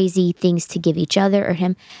 crazy things to give each other or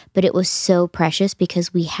him, but it was so precious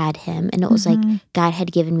because we had him, and it was like God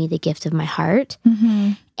had given me the gift of my heart.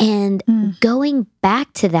 And going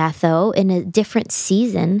back to that though, in a different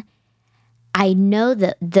season, I know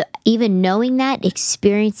that even knowing that,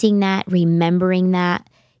 experiencing that, remembering that,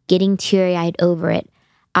 getting teary-eyed over it,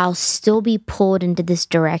 I'll still be pulled into this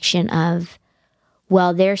direction of,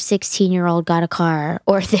 well, their 16-year-old got a car,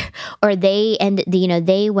 or they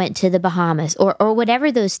went to the Bahamas, or whatever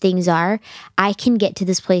those things are. I can get to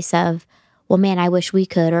this place of, well, man, I wish we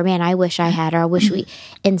could, or man, I wish I had, or I wish we,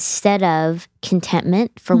 instead of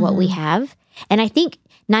contentment for what we have. And I think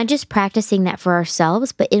not just practicing that for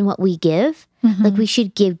ourselves, but in what we give. Like we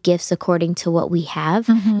should give gifts according to what we have,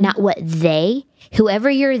 not what whoever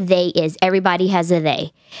your they is. Everybody has a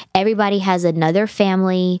they. Everybody has another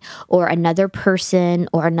family or another person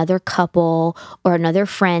or another couple or another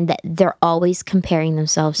friend that they're always comparing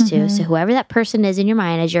themselves to. So whoever that person is in your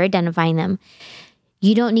mind, as you're identifying them,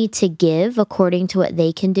 you don't need to give according to what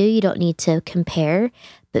they can do. You don't need to compare,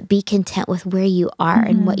 but be content with where you are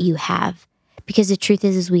and what you have. Because the truth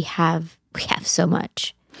is we have so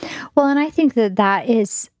much. Well, and I think that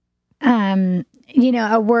is, a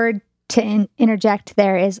word to interject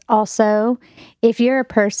there is also, if you're a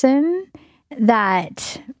person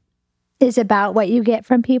that is about what you get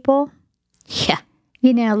from people,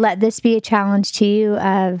 let this be a challenge to you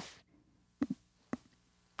of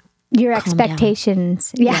your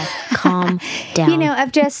expectations. Yeah. Calm down.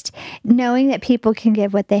 Of just knowing that people can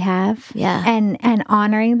give what they have. Yeah. And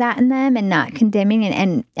honoring that in them and not condemning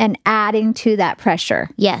and adding to that pressure.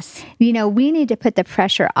 Yes. We need to put the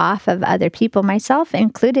pressure off of other people, myself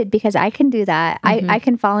included, because I can do that. I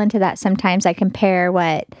can fall into that sometimes. I compare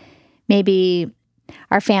what maybe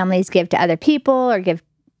our families give to other people or give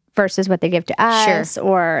versus what they give to us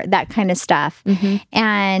or that kind of stuff.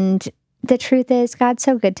 And the truth is, God's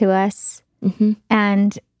so good to us.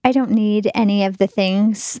 And I don't need any of the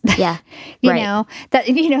things. Yeah.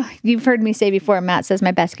 You've heard me say before, Matt says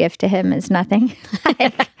my best gift to him is nothing.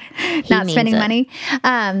 Not spending money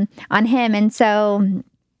on him. And so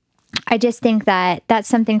I just think that that's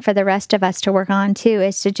something for the rest of us to work on too,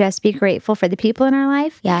 is to just be grateful for the people in our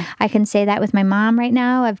life. Yeah. I can say that with my mom right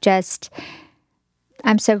now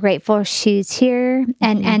I'm so grateful she's here.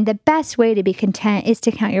 And the best way to be content is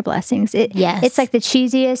to count your blessings. It's like the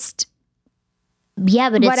cheesiest. Yeah,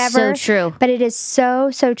 but whatever, it's so true. But it is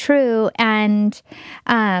so, so true. And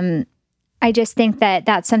I just think that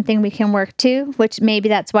that's something we can work to, which maybe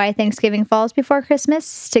that's why Thanksgiving falls before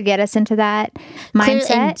Christmas, to get us into that mindset.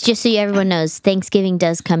 And just so everyone knows, Thanksgiving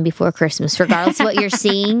does come before Christmas, regardless of what you're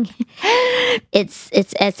seeing.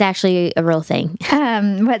 It's actually a real thing.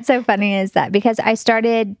 What's so funny is that because I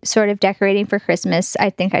started sort of decorating for Christmas, I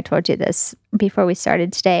think I told you this before we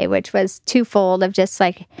started today, which was twofold of just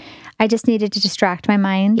like, I just needed to distract my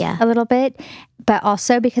mind a little bit, but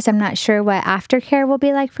also because I'm not sure what aftercare will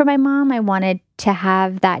be like for my mom, I wanted to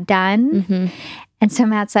have that done. And so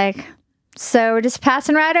Matt's like, so we're just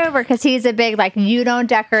passing right over, because he's a big, like, you don't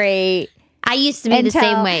decorate. I used to be the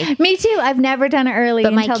same way. Me too. I've never done it early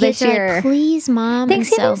but until this year. Like, please, Mom.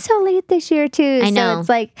 Thanksgiving's so late this year too. I know. So it's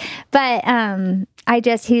like, but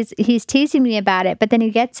he's teasing me about it, but then he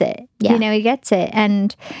gets it. Yeah. He gets it.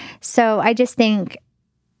 And so I just think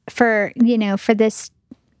for this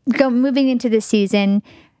moving into this season,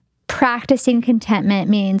 practicing contentment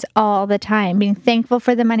means all the time being thankful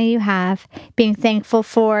for the money you have, being thankful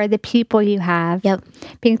for the people you have,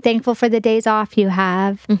 being thankful for the days off you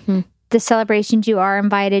have, the celebrations you are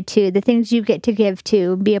invited to, the things you get to give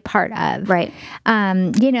to, be a part of. Right.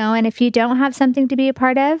 And if you don't have something to be a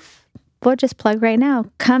part of, we'll just plug right now.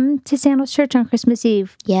 Come to Sandals Church on Christmas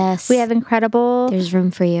Eve. Yes. We have There's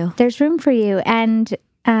room for you. There's room for you. And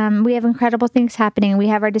we have incredible things happening. We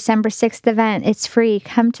have our December 6th event. It's free.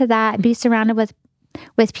 Come to that. Be surrounded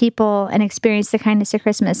with people and experience the kindness of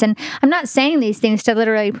Christmas. And I'm not saying these things to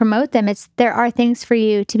literally promote them. There are things for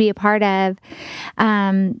you to be a part of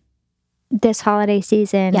this holiday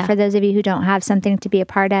season, for those of you who don't have something to be a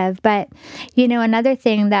part of. But, another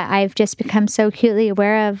thing that I've just become so acutely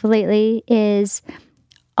aware of lately is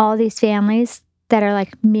all these families that are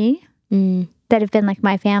like me, that have been like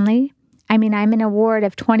my family. I mean, I'm in a ward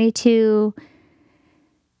of 22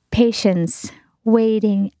 patients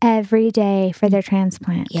waiting every day for their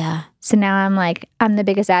transplant. Yeah. So now I'm the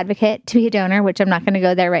biggest advocate to be a donor, which I'm not going to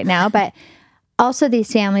go there right now. But also these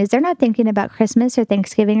families, they're not thinking about Christmas or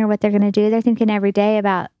Thanksgiving or what they're going to do. They're thinking every day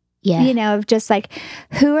about, of just like,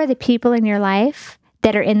 who are the people in your life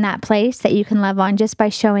that are in that place that you can love on just by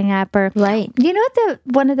showing up? Or,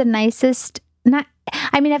 one of the nicest,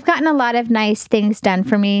 I've gotten a lot of nice things done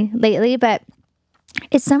for me lately, but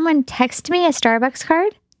is someone text me a Starbucks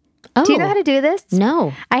card? Oh. Do you know how to do this?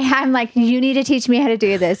 No. I'm like, you need to teach me how to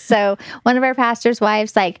do this. So one of our pastor's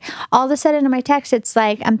wives, like, all of a sudden in my text, it's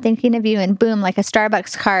like, I'm thinking of you, and boom, like a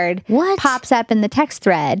Starbucks card pops up in the text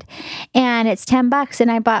thread, and it's $10,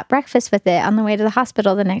 and I bought breakfast with it on the way to the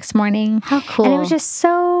hospital the next morning. How cool. And it was just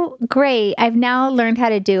so great. I've now learned how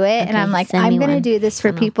to do it, and I'm like, I'm going to do this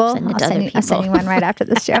for people. I'll send you one right after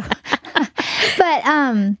this show.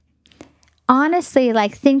 But, honestly,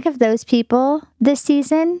 like, think of those people this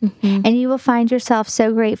season, and you will find yourself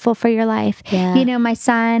so grateful for your life. Yeah. My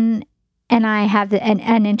son and I have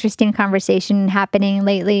an interesting conversation happening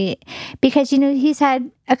lately because, he's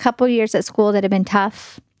had a couple years at school that have been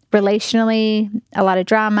tough relationally, a lot of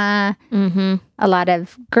drama, a lot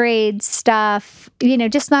of grades stuff,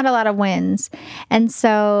 just not a lot of wins. And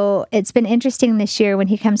so it's been interesting this year when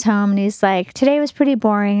he comes home and he's like, today was pretty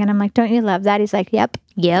boring. And I'm like, don't you love that? He's like, yep.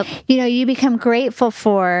 You become grateful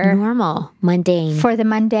for normal, mundane, for the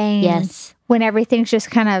mundane. Yes. When everything's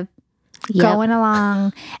just kind of going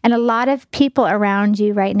along. And a lot of people around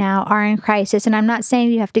you right now are in crisis. And I'm not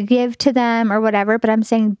saying you have to give to them or whatever, but I'm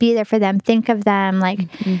saying be there for them. Think of them. Like,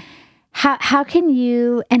 how can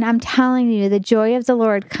you, and I'm telling you, the joy of the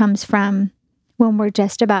Lord comes from when we're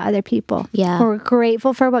just about other people. Yeah. We're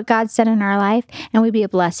grateful for what God's done in our life, and we be a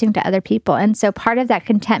blessing to other people. And so part of that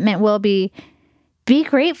contentment will be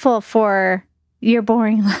grateful for your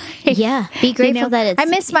boring life. Yeah. Be grateful that it's... I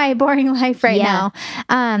miss my boring life right now.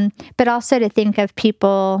 But also to think of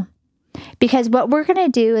people, because what we're going to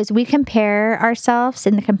do is we compare ourselves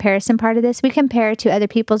in the comparison part of this. We compare to other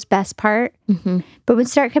people's best part. Mm-hmm. But when you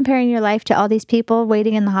start comparing your life to all these people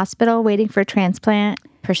waiting in the hospital, waiting for a transplant.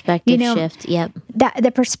 Perspective shift. Yep.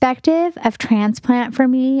 The perspective of transplant for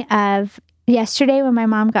me, of yesterday when my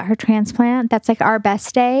mom got her transplant, that's like our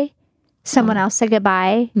best day. Someone else said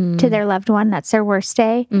goodbye to their loved one. That's their worst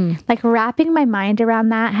day. Like wrapping my mind around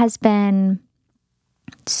that has been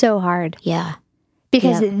so hard. Yeah.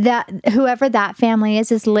 Because that whoever that family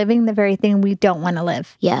is living the very thing we don't want to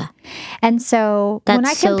live. Yeah. And so That's when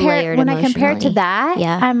I compare to that,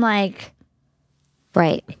 I'm like,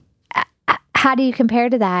 right. How do you compare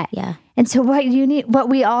to that? Yeah. And so what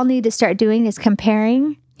we all need to start doing is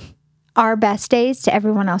comparing our best days to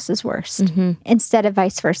everyone else's worst instead of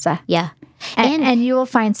vice versa. Yeah. And you will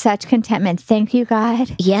find such contentment. Thank you,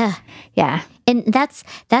 God. Yeah. Yeah. And that's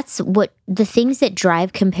what the things that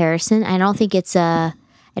drive comparison. I don't think it's a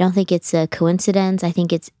coincidence. I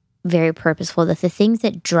think it's very purposeful that the things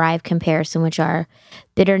that drive comparison, which are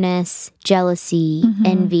bitterness, jealousy,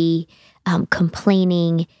 envy,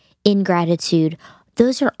 complaining, ingratitude,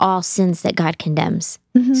 those are all sins that God condemns.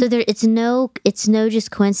 So it's no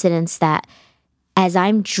just coincidence that as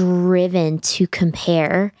I'm driven to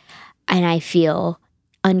compare and I feel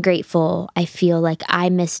ungrateful, I feel like I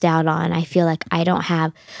missed out on, I feel like I don't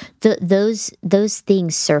have, those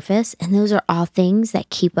things surface, and those are all things that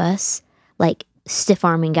keep us like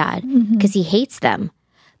stiff-arming God because he hates them.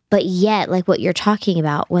 But yet, like what you're talking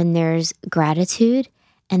about, when there's gratitude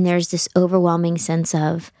and there's this overwhelming sense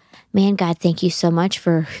of, man, God, thank you so much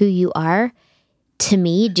for who you are to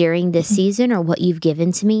me during this season or what you've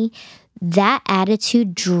given to me, that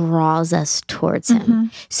attitude draws us towards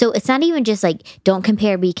him. So it's not even just like, don't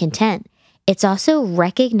compare, be content. It's also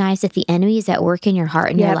recognize that the enemy is at work in your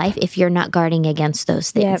heart and your life if you're not guarding against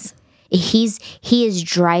those things. He is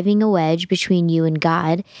driving a wedge between you and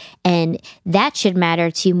God, and that should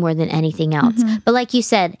matter to you more than anything else. But like you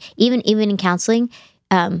said, even in counseling,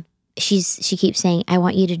 she keeps saying, I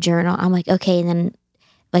want you to journal. I'm like, okay. And then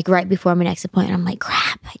like right before my next appointment, I'm like,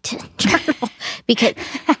 crap, I didn't journal.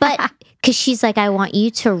 Because she's like, I want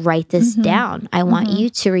you to write this down. I want you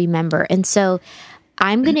to remember. And so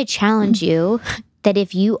I'm going to challenge you that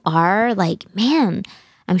if you are like, man,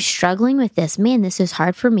 I'm struggling with this. Man, this is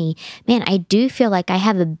hard for me. Man, I do feel like I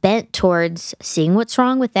have a bent towards seeing what's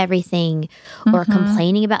wrong with everything or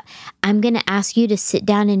complaining about. I'm going to ask you to sit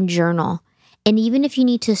down and journal. And even if you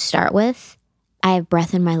need to start with, I have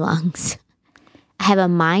breath in my lungs. I have a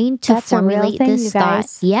mind to formulate this thought.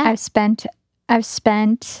 Yeah. I've spent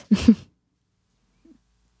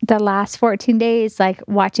the last 14 days like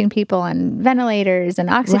watching people on ventilators and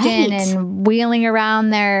oxygen and wheeling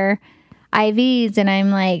around their IVs. And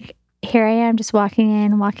I'm like, here I am just walking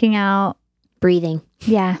in, walking out. Breathing.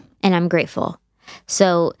 Yeah. And I'm grateful.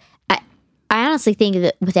 So I honestly think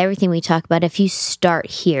that with everything we talk about, if you start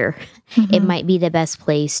here, it might be the best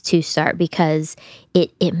place to start because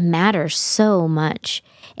it matters so much,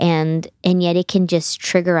 and yet it can just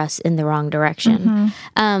trigger us in the wrong direction.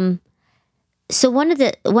 So one of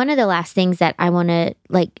the last things that I want to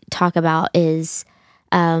like talk about is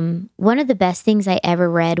one of the best things I ever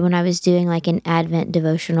read when I was doing like an Advent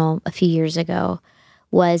devotional a few years ago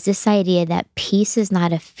was this idea that peace is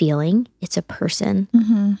not a feeling, it's a person.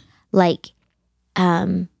 Like,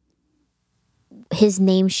 his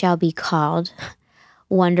name shall be called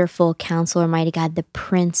Wonderful Counselor, Mighty God, the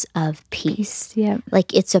Prince of Peace. Yeah.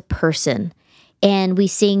 Like it's a person. And we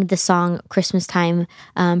sing the song Christmas time,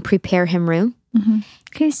 Prepare Him Room. Can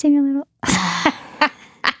you sing a little?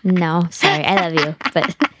 No, sorry. I love you,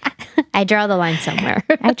 but I draw the line somewhere.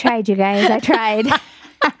 I tried, you guys. I tried.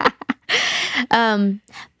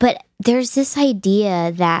 But there's this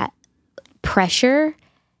idea that pressure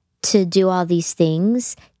to do all these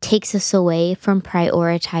things takes us away from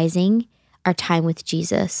prioritizing our time with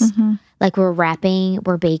Jesus. Like we're wrapping,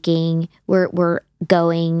 we're baking, we're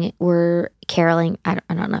going, we're caroling. I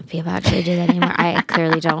don't know if you actually do that anymore. I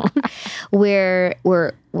clearly don't. We're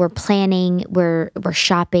planning, we're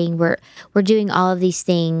shopping, we're doing all of these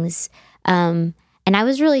things. And I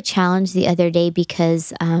was really challenged the other day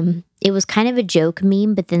because it was kind of a joke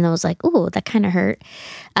meme, but then I was like, oh, that kind of hurt.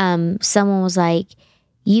 Someone was like,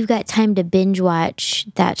 you've got time to binge watch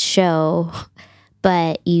that show,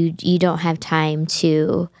 but you don't have time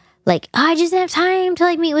to like, oh, I just didn't have time to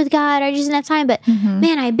like meet with God. I just didn't have time. But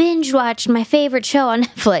man, I binge watched my favorite show on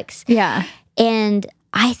Netflix. Yeah. And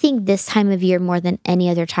I think this time of year more than any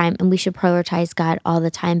other time, and we should prioritize God all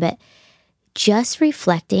the time, but just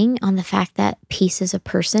reflecting on the fact that peace is a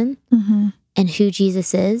person and who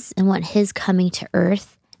Jesus is and what his coming to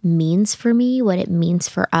earth means for me, what it means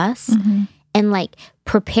for us. And like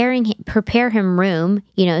prepare him room,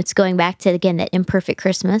 it's going back to, again, that imperfect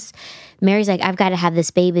Christmas. Mary's like, I've got to have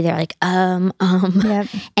this baby. They're like, Yep.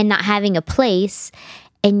 and not having a place.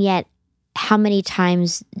 And yet, how many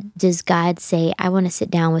times does God say, I want to sit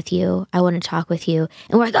down with you. I want to talk with you.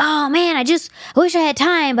 And we're like, oh man, I wish I had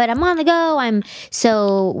time, but I'm on the go.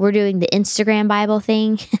 So we're doing the Instagram Bible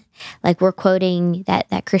thing. Like we're quoting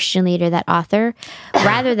that Christian leader, that author,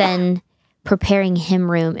 rather than preparing him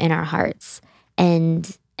room in our hearts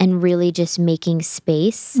and really just making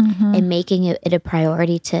space and making it a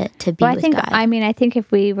priority to be with God. I think if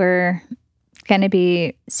we were going to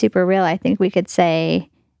be super real, I think we could say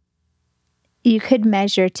you could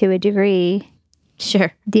measure to a degree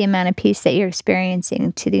the amount of peace that you're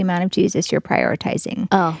experiencing to the amount of Jesus you're prioritizing.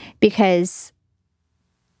 Oh. Because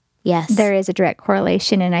there is a direct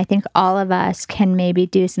correlation, and I think all of us can maybe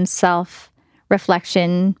do some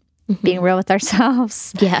self-reflection, being real with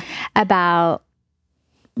ourselves about,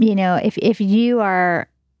 if you are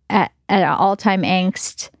at an all-time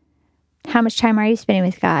angst, how much time are you spending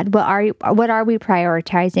with God? What are we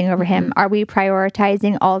prioritizing over him? Are we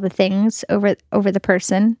prioritizing all the things over the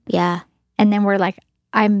person? Yeah. And then we're like,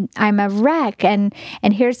 I'm a wreck. And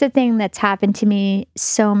here's the thing that's happened to me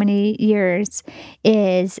so many years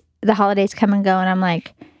is the holidays come and go, and I'm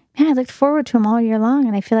like, man, I looked forward to them all year long,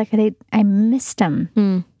 and I feel like I missed them.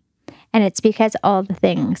 And it's because all the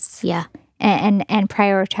things. Yeah. And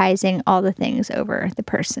prioritizing all the things over the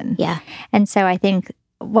person. Yeah. And so I think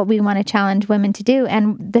what we want to challenge women to do,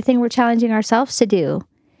 and the thing we're challenging ourselves to do,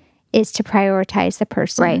 is to prioritize the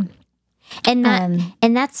person. Right.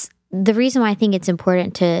 And that's the reason why I think it's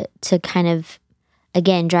important to kind of,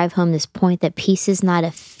 again, drive home this point that peace is not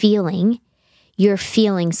a feeling. Your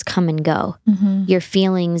feelings come and go. Your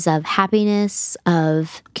feelings of happiness,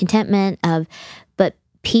 of contentment, but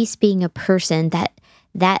peace being a person,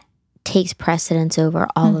 that takes precedence over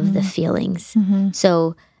all of the feelings.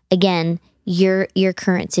 So again, your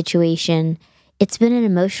current situation, it's been an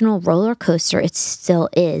emotional roller coaster. It still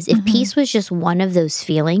is. If peace was just one of those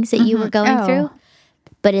feelings that you were going through,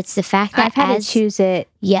 but it's the fact that I've had to choose it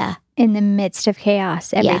in the midst of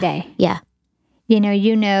chaos every day. Yeah.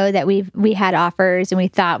 You know that we had offers and we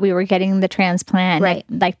thought we were getting the transplant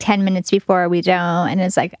like 10 minutes before we don't. And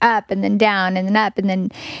it's like up and then down and then up. And then,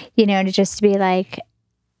 to just be like,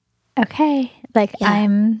 okay, like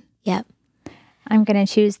I'm going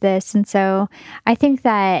to choose this. And so I think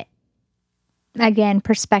that, again,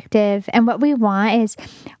 perspective and what we want is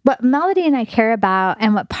what Melody and I care about,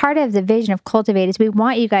 and what part of the vision of Cultivate is we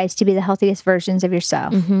want you guys to be the healthiest versions of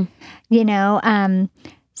yourself.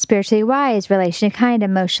 Spiritually wise, relationally kind,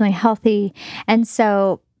 emotionally healthy. And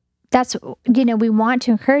so that's, we want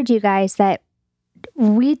to encourage you guys that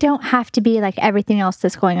we don't have to be like everything else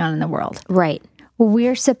that's going on in the world. Right.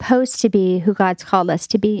 We're supposed to be who God's called us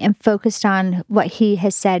to be and focused on what he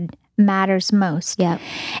has said matters most. Yeah.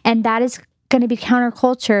 And that is going to be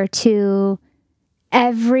counterculture to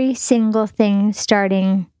every single thing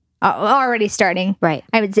already starting. Right.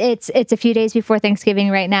 It's a few days before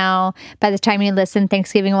Thanksgiving right now. By the time you listen,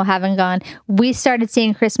 Thanksgiving will have gone. We started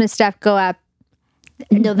seeing Christmas stuff go up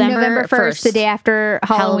November 1st, the day after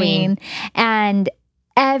Halloween. And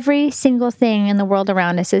every single thing in the world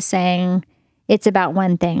around us is saying it's about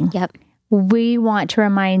one thing. Yep. We want to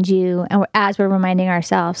remind you, and as we're reminding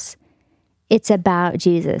ourselves, it's about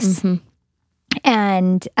Jesus.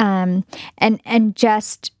 And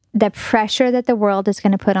just the pressure that the world is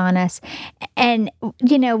going to put on us. And,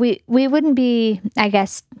 we wouldn't be, I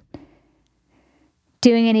guess,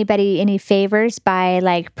 doing anybody any favors by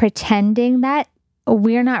like pretending that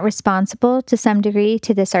we're not responsible to some degree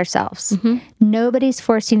to this ourselves. Nobody's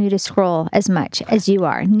forcing you to scroll as much as you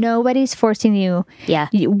are. Nobody's forcing you. Yeah.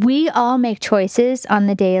 We all make choices on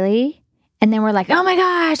the daily, and then we're like, oh my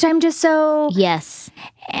gosh, I'm just so... Yes.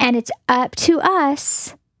 And it's up to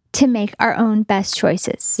us to make our own best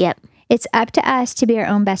choices. Yep. It's up to us to be our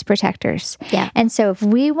own best protectors. Yeah. And so if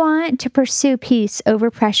we want to pursue peace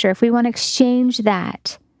over pressure, if we want to exchange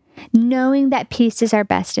that, knowing that peace is our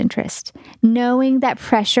best interest, knowing that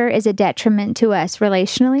pressure is a detriment to us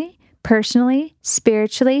relationally, personally,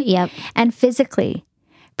 spiritually, and physically.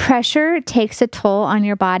 Pressure takes a toll on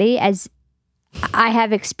your body as I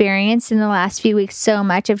have experienced in the last few weeks so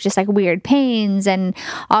much of just like weird pains and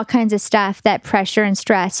all kinds of stuff that pressure and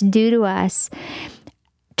stress do to us.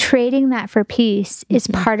 Trading that for peace is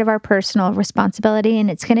part of our personal responsibility, and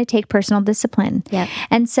it's going to take personal discipline. Yep.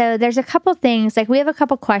 And so there's a couple things, like we have a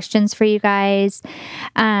couple questions for you guys.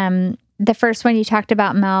 The first one you talked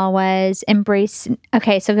about, Mel, was embrace.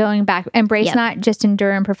 Okay, so going back, embrace not just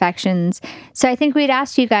endure imperfections. So I think we'd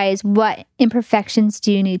asked you guys, what imperfections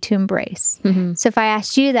do you need to embrace? So if I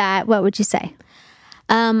asked you that, what would you say?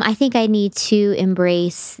 I think I need to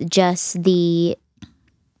embrace just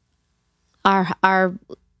our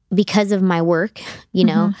because of my work, you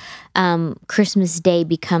know, Christmas Day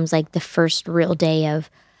becomes like the first real day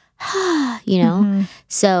of, you know,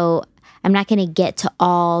 so I'm not going to get to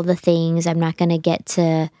all the things. I'm not going to get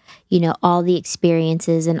to, you know, all the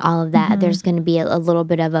experiences and all of that. There's going to be a little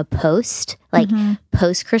bit of a post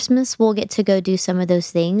Christmas. We'll get to go do some of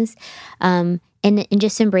those things. And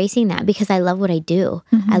just embracing that, because I love what I do.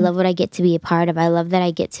 I love what I get to be a part of. I love that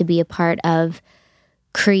I get to be a part of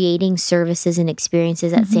creating services and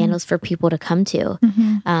experiences at Sandals for people to come to.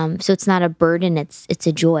 So it's not a burden. It's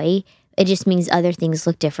a joy. It just means other things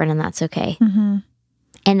look different, and that's okay.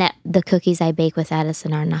 And that the cookies I bake with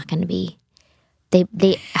Addison are not going to be,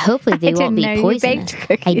 they hopefully they won't be poisonous.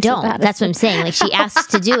 I don't. That's what I'm saying. Like, she asks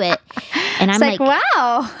to do it, and I'm like,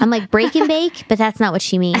 wow. I'm like, break and bake, but that's not what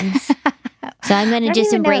she means. So I'm going to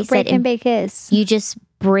just embrace it. Break and bake is. You just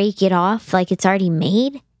break it off like it's already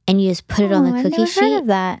made, and you just put it on the cookie sheet. I've never heard of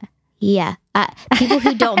that. Yeah. People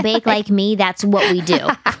who don't bake like me, that's what we do.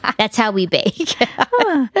 That's how we bake.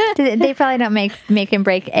 They probably don't make and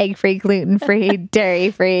break egg-free, gluten-free,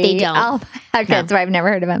 dairy-free. They don't. Okay, that's why I've never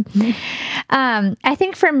heard of them. I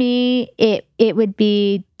think for me, it would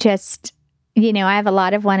be just, you know, I have a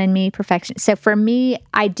lot of one in me perfection. So for me,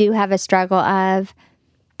 I do have a struggle of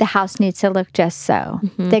the house needs to look just so.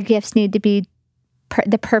 The gifts need to be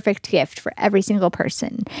the perfect gift for every single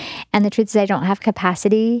person. And the truth is, I don't have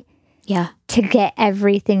capacity to get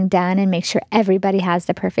everything done and make sure everybody has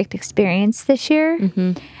the perfect experience this year.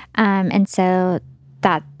 And so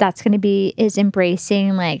that's going to be is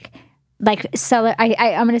embracing I'm going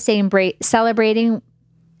to say celebrating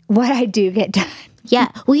what I do get done. Yeah.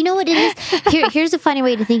 Well, you know what it is? Here's a funny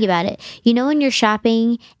way to think about it. You know, when you're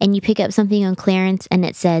shopping and you pick up something on clearance and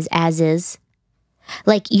it says as is,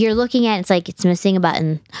 like you're looking at it, it's like it's missing a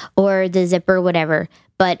button or the zipper, whatever,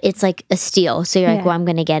 but it's like a steal. So you're like, well, I'm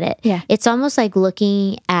going to get it. Yeah. It's almost like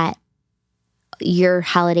looking at your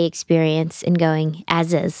holiday experience and going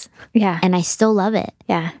as is. Yeah. And I still love it.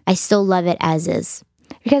 Yeah. I still love it as is.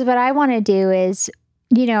 Because what I want to do is,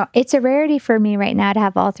 you know, it's a rarity for me right now to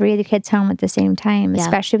have all three of the kids home at the same time,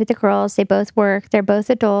 especially with the girls. They both work. They're both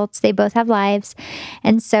adults. They both have lives.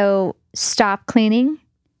 And so stop cleaning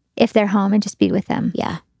if they're home and just be with them.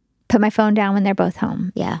 Yeah. Put my phone down when they're both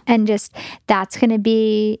home. Yeah. And just, that's going to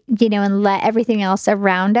be, you know, and let everything else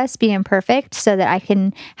around us be imperfect so that I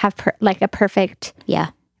can have a perfect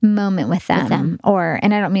moment with them.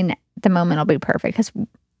 And I don't mean the moment will be perfect because,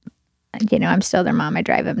 you know, I'm still their mom. I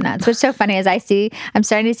drive them nuts. What's so funny is I'm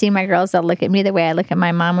starting to see my girls that look at me the way I look at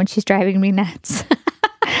my mom when she's driving me nuts.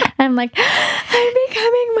 I'm like, I'm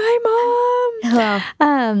becoming my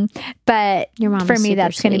mom. But your mom for me,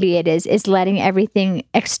 that's going to be is letting everything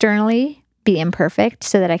externally be imperfect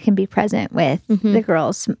so that I can be present with the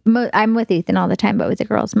girls. I'm with Ethan all the time, but with the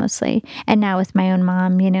girls mostly. And now with my own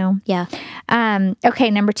mom, you know. Yeah.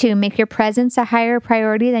 Okay, number 2, make your presence a higher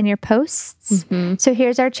priority than your posts. So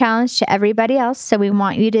here's our challenge to everybody else. So we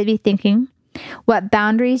want you to be thinking, what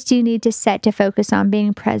boundaries do you need to set to focus on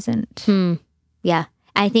being present? Yeah.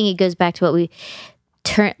 I think it goes back to what we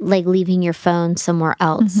like leaving your phone somewhere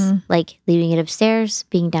else, like leaving it upstairs,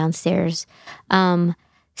 being downstairs,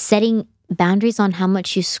 setting boundaries on how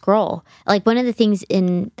much you scroll. Like one of the things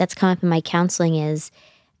that's come up in my counseling is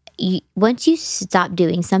once you stop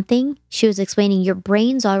doing something, she was explaining your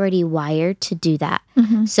brain's already wired to do that.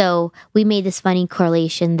 So we made this funny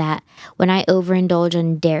correlation that when I overindulge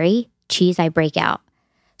on dairy, cheese, I break out.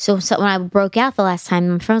 So when I broke out the last time,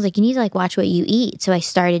 my friend was like, you need to like watch what you eat. So I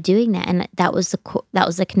started doing that. And that was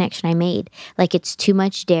the connection I made. Like it's too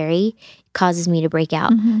much dairy causes me to break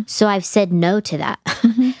out. So I've said no to that.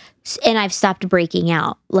 And I've stopped breaking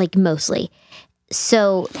out, like mostly.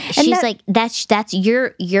 So she's like, that's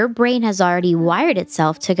your brain has already wired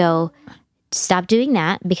itself to go, stop doing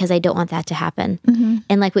that because I don't want that to happen.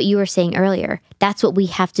 And like what you were saying earlier, that's what we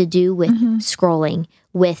have to do with scrolling,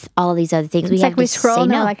 with all of these other things. It's we scroll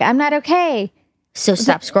and we're like, I'm not okay. So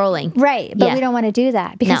stop scrolling. Right. But we don't want to do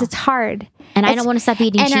that because it's hard. And I don't want to stop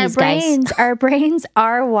eating cheese, guys. Our brains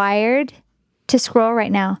are wired to scroll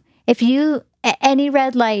right now. If you any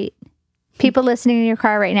red light, people listening in your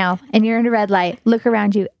car right now, and you're in a red light, look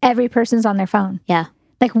around you. Every person's on their phone. Yeah.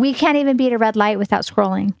 Like, we can't even be at a red light without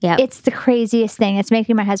scrolling. Yeah. It's the craziest thing. It's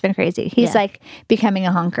making my husband crazy. He's like becoming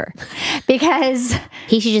a honker because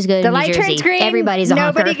he should just go to the New light Jersey. turns green. Everybody's a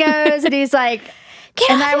honker. Nobody goes, and he's like,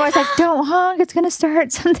 and I'm always like, don't honk. It's going to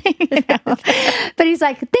start something. You know? But he's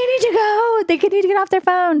like, they need to go. They need to get off their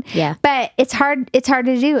phone. Yeah. But it's hard. It's hard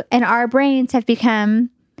to do. And our brains have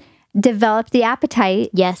developed the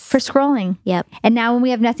appetite for scrolling. Yep. And now when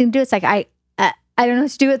we have nothing to do, it's like, I don't know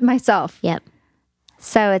what to do with myself. Yep.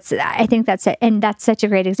 So I think that's it. And that's such a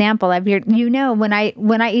great example of when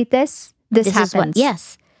I eat this happens.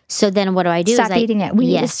 Yes. So then what do I do? Stop eating it. We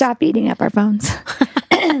need to stop eating up our phones.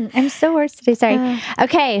 I'm so worse today. Sorry.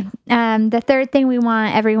 Okay. The third thing we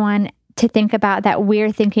want everyone to think about, that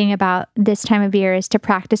we're thinking about this time of year, is to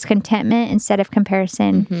practice contentment instead of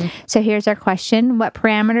comparison. Mm-hmm. So here's our question. What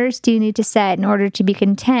parameters do you need to set in order to be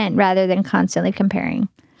content rather than constantly comparing?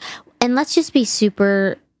 And let's just be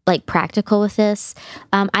super practical with this.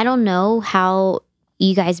 I don't know how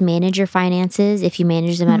you guys manage your finances, if you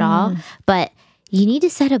manage them at all, but you need to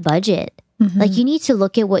set a budget. Mm-hmm. You need to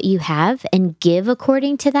look at what you have and give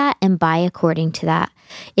according to that and buy according to that.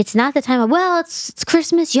 It's not the time of, it's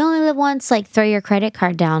Christmas, you only live once, throw your credit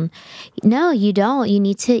card down. No, you don't. You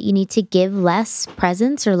need to give less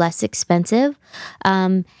presents or less expensive.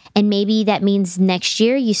 And maybe that means next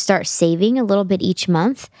year you start saving a little bit each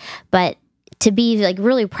month. But to be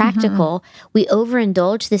really practical, we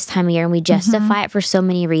overindulge this time of year and we justify it for so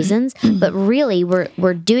many reasons. But really,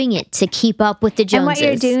 we're doing it to keep up with the Joneses.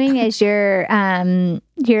 And what you're doing is you're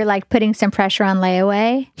putting some pressure on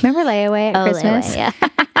layaway. Remember layaway at Christmas? Layaway,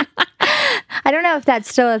 yeah. I don't know if that's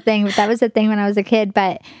still a thing, but that was a thing when I was a kid.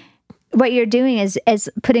 But what you're doing is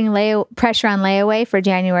putting pressure on layaway for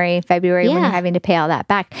January, February, when you're having to pay all that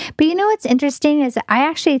back. But you know what's interesting is I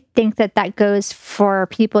actually think that goes for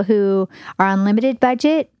people who are on limited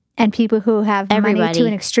budget and people who have money to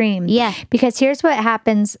an extreme. Yeah. Because here's what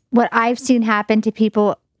happens, what I've seen happen to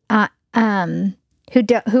people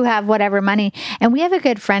who have whatever money. And we have a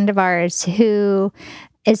good friend of ours who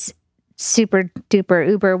is super duper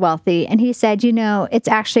uber wealthy. And he said, it's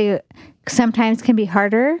actually sometimes can be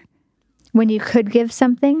harder when you could give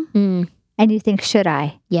something and you think, should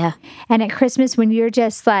I? Yeah. And at Christmas, when you're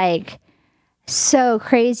just so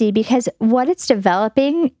crazy, because what it's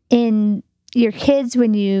developing in your kids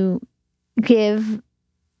when you give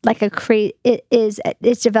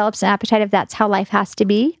it develops an appetite of that's how life has to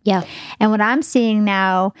be. Yeah. And what I'm seeing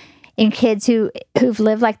now in kids who've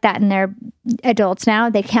lived like that and they're adults now,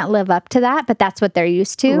 they can't live up to that, but that's what they're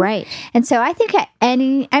used to. Right. And so I think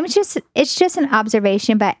it's just an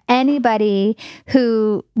observation, but anybody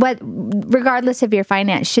regardless of your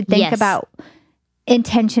finance, should think about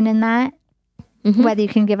intention in that, whether you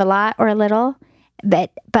can give a lot or a little, but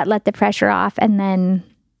let the pressure off and then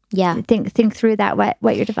think through that,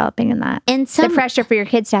 what you're developing in that. And the pressure for your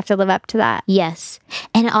kids to have to live up to that. Yes.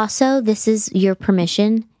 And also, this is your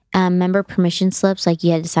permission. Remember permission slips?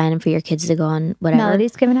 You had to sign them for your kids to go on whatever.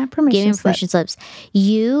 Melody's giving out permission slips.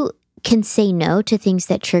 You can say no to things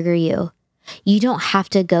that trigger you. You don't have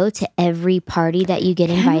to go to every party that you get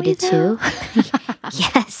invited to.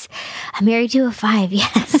 Yes. I'm married to a 5.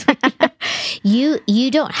 Yes.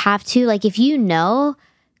 You don't have to. If you know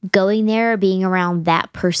going there or being around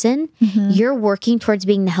that person, you're working towards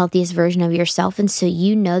being the healthiest version of yourself. And so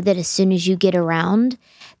you know that as soon as you get around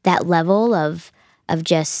that level of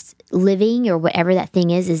just living or whatever that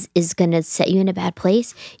thing is going to set you in a bad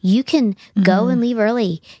place, you can go and leave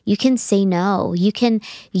early. You can say no. You can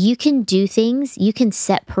do things. You can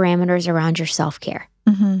set parameters around your self-care.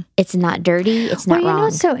 It's not dirty. It's not wrong.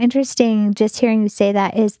 What's so interesting just hearing you say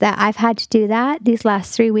that is that I've had to do that these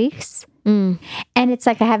last 3 weeks. And it's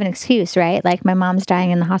I have an excuse, right? My mom's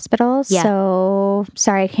dying in the hospital. Yeah. So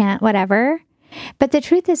sorry, I can't, whatever. But the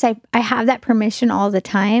truth is I have that permission all the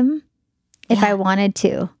time. If I wanted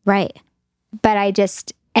to. Right. But I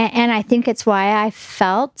just, and I think it's why I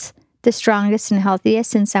felt the strongest and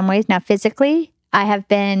healthiest in some ways. Now, physically, I have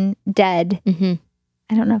been dead.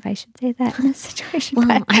 I don't know if I should say that in this situation. Well,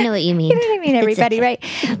 but I know what you mean. You know what I mean, everybody, right?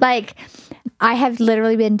 I have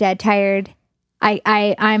literally been dead tired.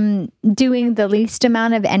 I'm doing the least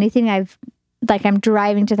amount of anything I'm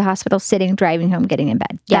driving to the hospital, sitting, driving home, getting in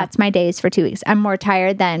bed. Yeah. That's my days for 2 weeks. I'm more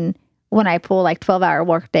tired than when I pull 12-hour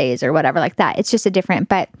work days or whatever like that. It's just a different,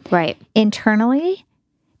 but internally,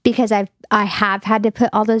 because I have had to put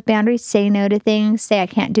all those boundaries, say no to things, say I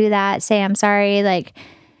can't do that, say I'm sorry.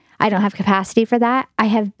 I don't have capacity for that. I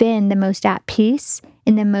have been the most at peace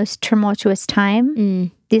in the most tumultuous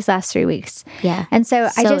time these last 3 weeks. Yeah. And so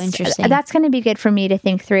interesting. That's going to be good for me to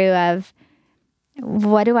think through of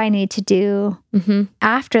what do I need to do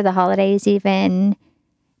after the holidays even,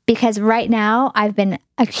 because right now I've been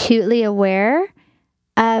acutely aware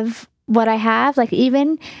of what I have. Like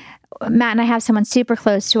even Matt and I have someone super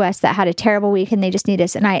close to us that had a terrible week and they just need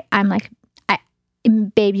us. And I'm like,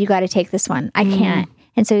 babe, you got to take this one. I can't.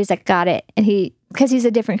 And so he's like, got it. And because he's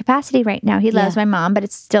a different capacity right now. He loves my mom, but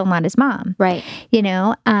it's still not his mom. Right. You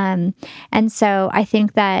know? And so I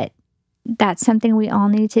think that that's something we all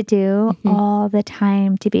need to do all the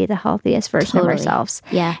time to be the healthiest version of ourselves.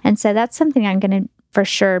 Yeah. And so that's something I'm going to for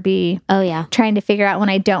sure be trying to figure out when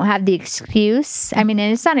I don't have the excuse. I mean,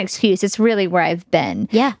 and it's not an excuse. It's really where I've been.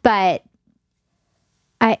 Yeah. But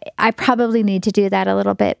I probably need to do that a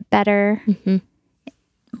little bit better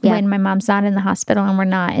when my mom's not in the hospital and we're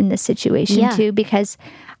not in this situation too, because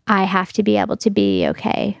I have to be able to be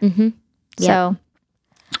okay. So,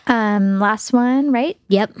 last one, right?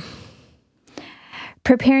 Yep.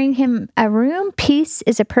 Preparing him a room. Peace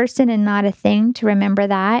is a person and not a thing, to remember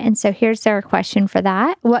that. And so here's our question for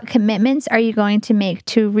that. What commitments are you going to make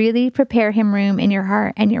to really prepare him room in your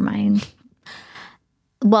heart and your mind?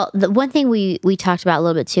 Well, the one thing we talked about a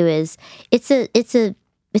little bit too is it's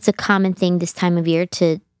a common thing this time of year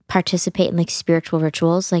to participate in like spiritual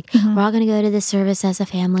rituals. Like we're all going to go to this service as a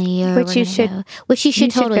family, or which you should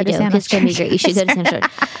totally do, because it's going to be great. You should go to Sam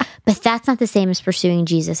Church. But that's not the same as pursuing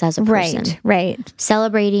Jesus as a person. Right.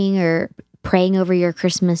 Celebrating or praying over your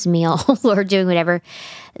Christmas meal or doing whatever,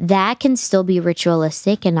 that can still be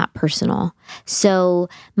ritualistic and not personal. So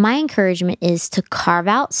my encouragement is to carve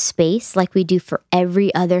out space like we do for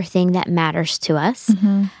every other thing that matters to us.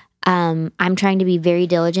 I'm trying to be very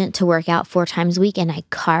diligent to work out 4 times a week, and I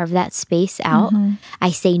carve that space out.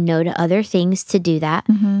 I say no to other things to do that.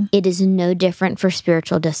 It is no different for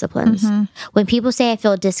spiritual disciplines. When people say I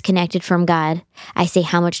feel disconnected from God, I say,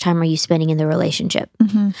 how much time are you spending in the relationship?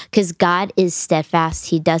 Because God is steadfast.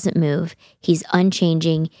 He doesn't move. He's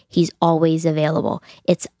unchanging. He's always available.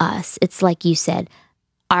 It's us. It's like you said,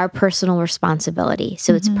 our personal responsibility.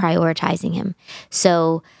 So it's prioritizing him.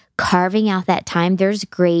 So carving out that time. There's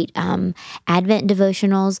great Advent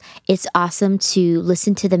devotionals. It's awesome to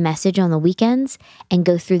listen to the message on the weekends and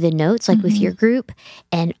go through the notes, like with your group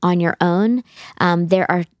and on your own.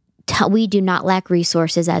 We do not lack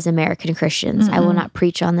resources as American Christians. I will not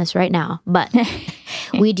preach on this right now, but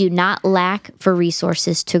we do not lack for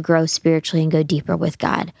resources to grow spiritually and go deeper with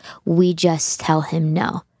God. We just tell him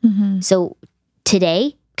no. So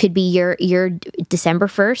today could be your December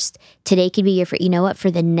 1st. Today could be for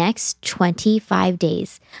the next 25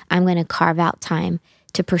 days, I'm going to carve out time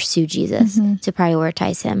to pursue Jesus, to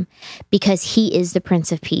prioritize him, because he is the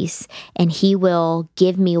Prince of Peace and he will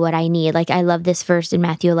give me what I need. Like I love this verse in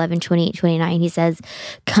Matthew 11:28-29. He says,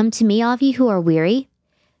 "Come to me, all of you who are weary."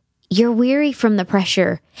 You're weary from the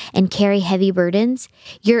pressure and carry heavy burdens.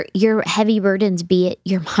 Your heavy burdens, be it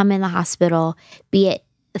your mom in the hospital, be it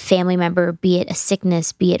a family member, be it a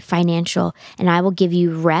sickness, be it financial, and I will give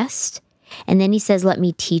you rest. And then he says, let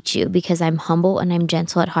me teach you, because I'm humble and I'm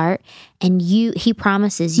gentle at heart. And he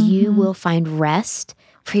promises you will find rest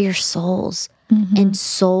for your souls. And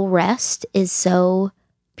soul rest is so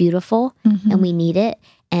beautiful and we need it,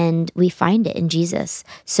 and we find it in Jesus.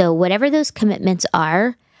 So whatever those commitments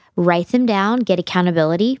are, write them down, get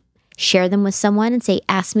accountability, share them with someone and say,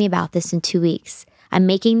 ask me about this in 2 weeks. I'm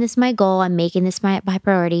making this my goal. I'm making this my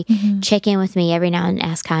priority. Check in with me every now and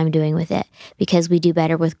ask how I'm doing with it, because we do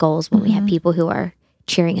better with goals when we have people who are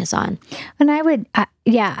cheering us on. And I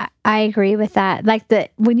agree with that. Like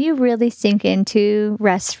when you really sink into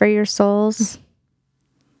rest for your souls,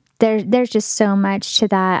 there's just so much to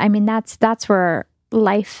that. I mean, that's where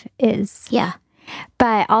life is. Yeah.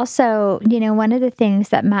 But also, one of the things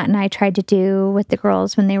that Matt and I tried to do with the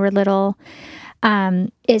girls when they were little,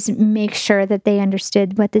 is make sure that they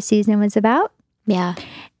understood what the season was about. Yeah.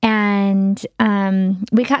 And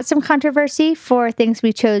we got some controversy for things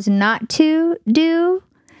we chose not to do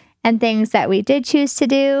and things that we did choose to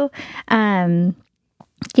do.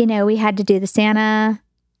 We had to do the Santa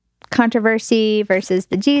controversy versus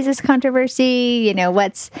the Jesus controversy,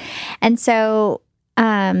 and so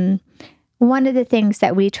one of the things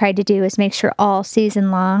that we tried to do is make sure all season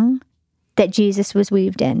long that Jesus was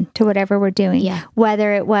weaved in to whatever we're doing. Yeah.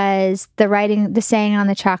 Whether it was the saying on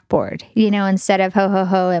the chalkboard, instead of ho, ho,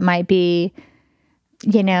 ho, it might be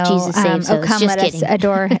Jesus saves oh, us. come, Just let kidding. us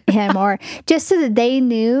adore him, or just so that they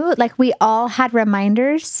knew, like we all had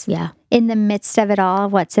reminders in the midst of it all.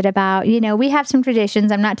 What's it about? We have some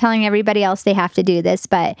traditions. I'm not telling everybody else they have to do this,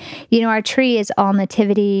 but our tree is all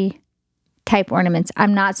nativity type ornaments.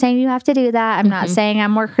 I'm not saying you have to do that. I'm not saying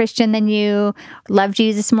I'm more Christian than you, love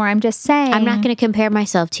Jesus more. I'm just saying I'm not going to compare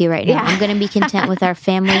myself to you right now. I'm going to be content with our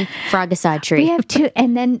family frogicide tree. We have to,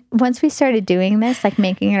 and then once we started doing this, like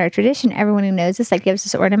making it our tradition, everyone who knows us gives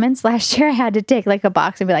us ornaments. Last year I had to take a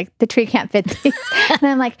box and be like, the tree can't fit these. And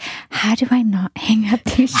I'm like, how do I not hang up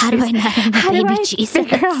these How do I not hang up baby Jesus?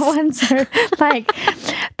 Figure out ones are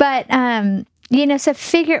so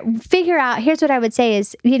figure out, here's what I would say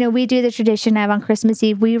is, we do the tradition of on Christmas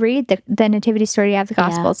Eve, we read the nativity story of the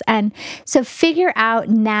Gospels. Yeah. And so figure out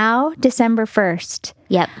now, December 1st,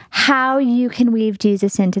 how you can weave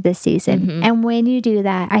Jesus into this season. Mm-hmm. And when you do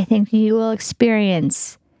that, I think you will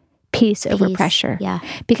experience peace over pressure. Yeah.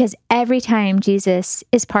 Because every time Jesus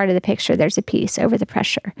is part of the picture, there's a peace over the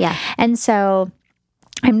pressure. Yeah. And so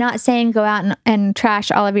I'm not saying go out and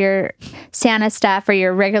trash all of your Santa stuff or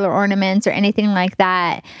your regular ornaments or anything like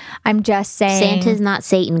that. I'm just saying Santa's not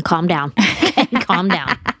Satan. Calm down. Calm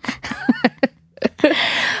down.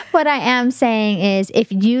 What I am saying is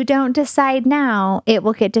if you don't decide now, it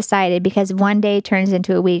will get decided because one day turns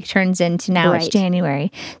into a week, turns into now it's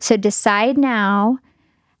January. So decide now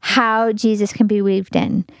how Jesus can be weaved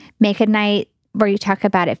in. Make a night where you talk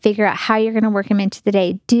about it, figure out how you're going to work him into the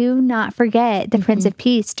day. Do not forget the Prince of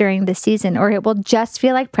Peace during the season, or it will just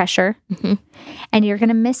feel like pressure and you're going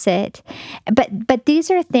to miss it. But these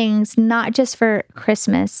are things not just for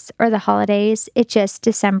Christmas or the holidays. It's just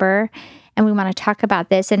December, and we want to talk about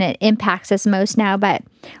this, and it impacts us most now. But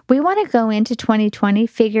we want to go into 2020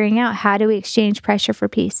 figuring out how do we exchange pressure for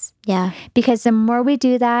peace. Yeah, because the more we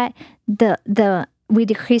do that, we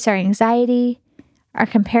decrease our anxiety, our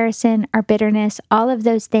comparison, our bitterness, all of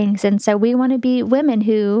those things. And so we want to be women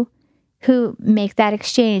who make that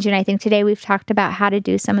exchange. And I think today we've talked about how to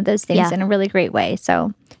do some of those things in a really great way.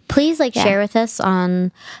 So please share with us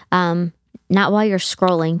on, not while you're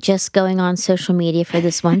scrolling, just going on social media for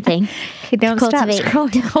this one thing. Okay, don't stop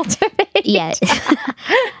scrolling. Cultivate. Yeah.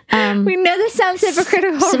 We know this sounds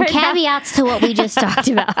hypocritical. Some caveats to what we just talked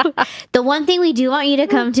about. The one thing we do want you to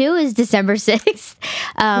come to is December 6th.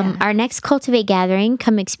 Our next Cultivate gathering,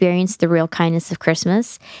 Come Experience the Real Kindness of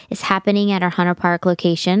Christmas, is happening at our Hunter Park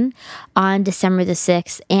location on December the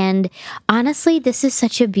 6th. And honestly, this is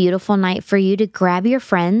such a beautiful night for you to grab your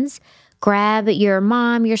friends, grab your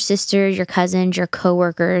mom, your sisters, your cousins, your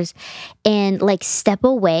coworkers, and step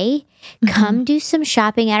away. Come do some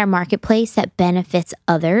shopping at our marketplace that benefits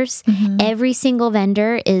others. Every single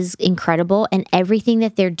vendor is incredible, and everything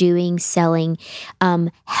that they're doing, selling,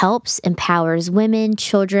 helps, empowers women,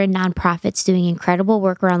 children, nonprofits doing incredible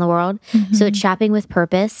work around the world. So it's shopping with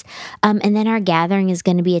purpose. And then our gathering is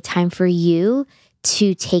going to be a time for you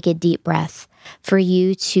to take a deep breath, for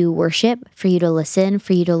you to worship, for you to listen,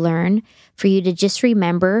 for you to learn, for you to just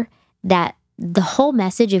remember that the whole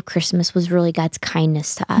message of Christmas was really God's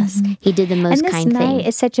kindness to us. He did the most kind thing. And this night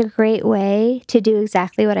is such a great way to do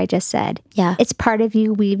exactly what I just said. Yeah. It's part of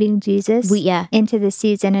you weaving Jesus into the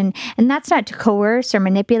season. And that's not to coerce or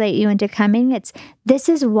manipulate you into coming. This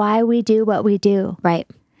is why we do what we do. Right.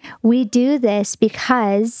 We do this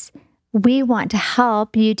because we want to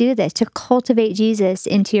help you do this, to cultivate Jesus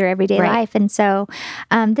into your everyday life. And so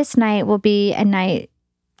this night will be a night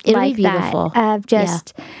like that of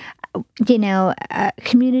just, a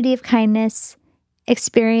community of kindness,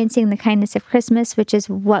 experiencing the kindness of Christmas, which is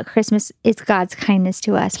what Christmas is, God's kindness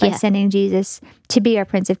to us by sending Jesus to be our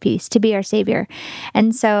Prince of Peace, to be our Savior.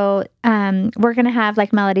 And so we're going to have,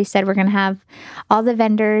 like Melody said, we're going to have all the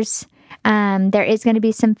vendors. There is going to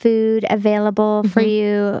be some food available for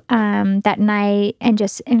you that night, and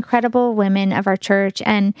just incredible women of our church.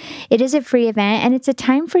 And it is a free event, and it's a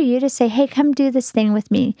time for you to say, hey, come do this thing with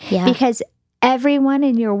me. Yeah. Because everyone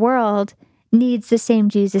in your world needs the same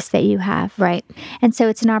Jesus that you have. Right. And so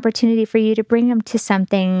it's an opportunity for you to bring them to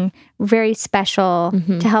something very special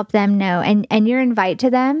to help them know. And your invite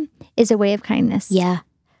to them is a way of kindness. Yeah.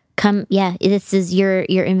 Come, this is your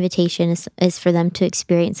invitation is for them to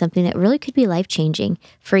experience something that really could be life-changing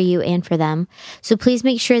for you and for them. So please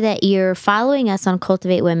make sure that you're following us on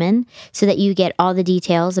Cultivate Women so that you get all the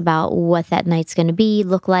details about what that night's going to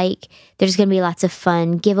look like. There's going to be lots of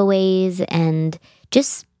fun giveaways and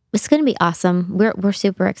just it's going to be awesome. We're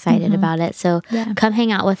super excited about it. So come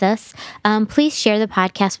hang out with us. Please share the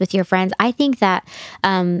podcast with your friends. I think that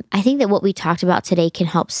what we talked about today can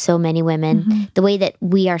help so many women. The way that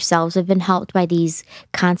we ourselves have been helped by these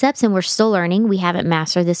concepts, and we're still learning. We haven't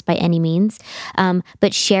mastered this by any means,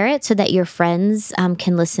 but share it so that your friends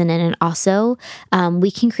can listen in, and also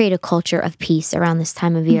we can create a culture of peace around this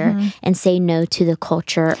time of year and say no to the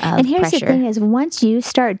culture of pressure. And here's the thing: is once you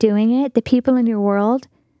start doing it, the people in your world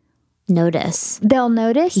they'll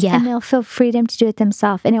notice and they'll feel freedom to do it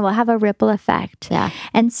themselves, and it will have a ripple effect.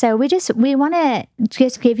 And so we want to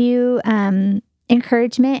just give you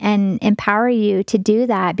encouragement and empower you to do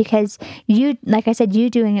that, because you, like I said, you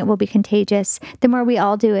doing it will be contagious. The more we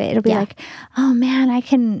all do it, it'll be like, oh man, I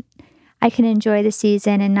can enjoy the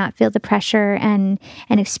season and not feel the pressure and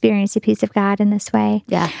experience the peace of God in this way.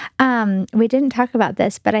 We didn't talk about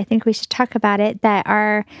this, but I think we should talk about it,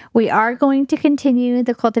 that we are going to continue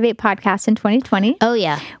the Cultivate podcast in 2020. Oh,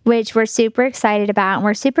 yeah. Which we're super excited about. And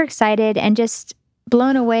we're super excited and just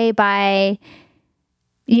blown away by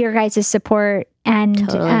your guys' support. And,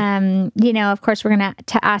 of course, we're going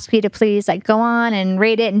to ask you to please go on and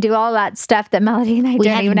rate it and do all that stuff that Melody and I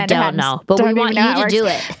don't know. But we want you to do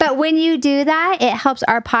it. But when you do that, it helps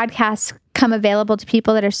our podcast come available to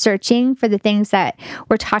people that are searching for the things that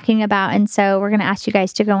we're talking about. And so we're going to ask you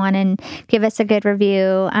guys to go on and give us a good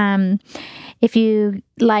review. If you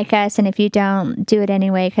like us, and if you don't, do it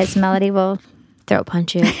anyway, because Melody will throat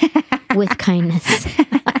punch you with kindness.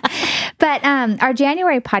 But our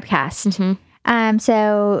January podcast,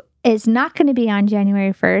 so is not going to be on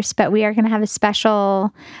January 1st, but we are going to have a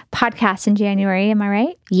special podcast in January. Am I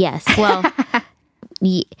right? Yes. Well,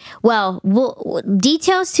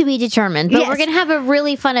 details to be determined, but we're going to have a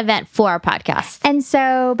really fun event for our podcast. And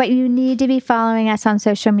so, but you need to be following us on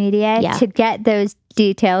social media to get those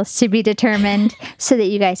details to be determined so that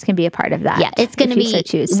you guys can be a part of that. Yeah, it's going to be, so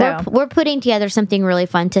choose, so. We're putting together something really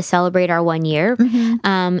fun to celebrate our 1 year.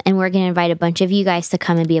 And we're going to invite a bunch of you guys to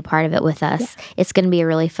come and be a part of it with us. It's going to be a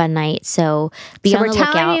really fun night. So be on the lookout.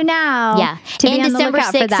 We're telling you now. Yeah. And December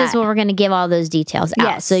 6th is when we're going to give all those details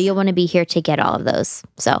out. So you'll want to be here to get all of those.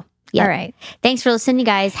 So yeah. All right. Thanks for listening,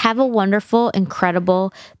 guys. Have a wonderful,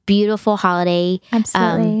 incredible, beautiful holiday.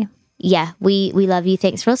 Absolutely. We love you.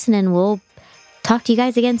 Thanks for listening. We'll talk to you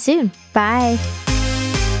guys again soon. Bye.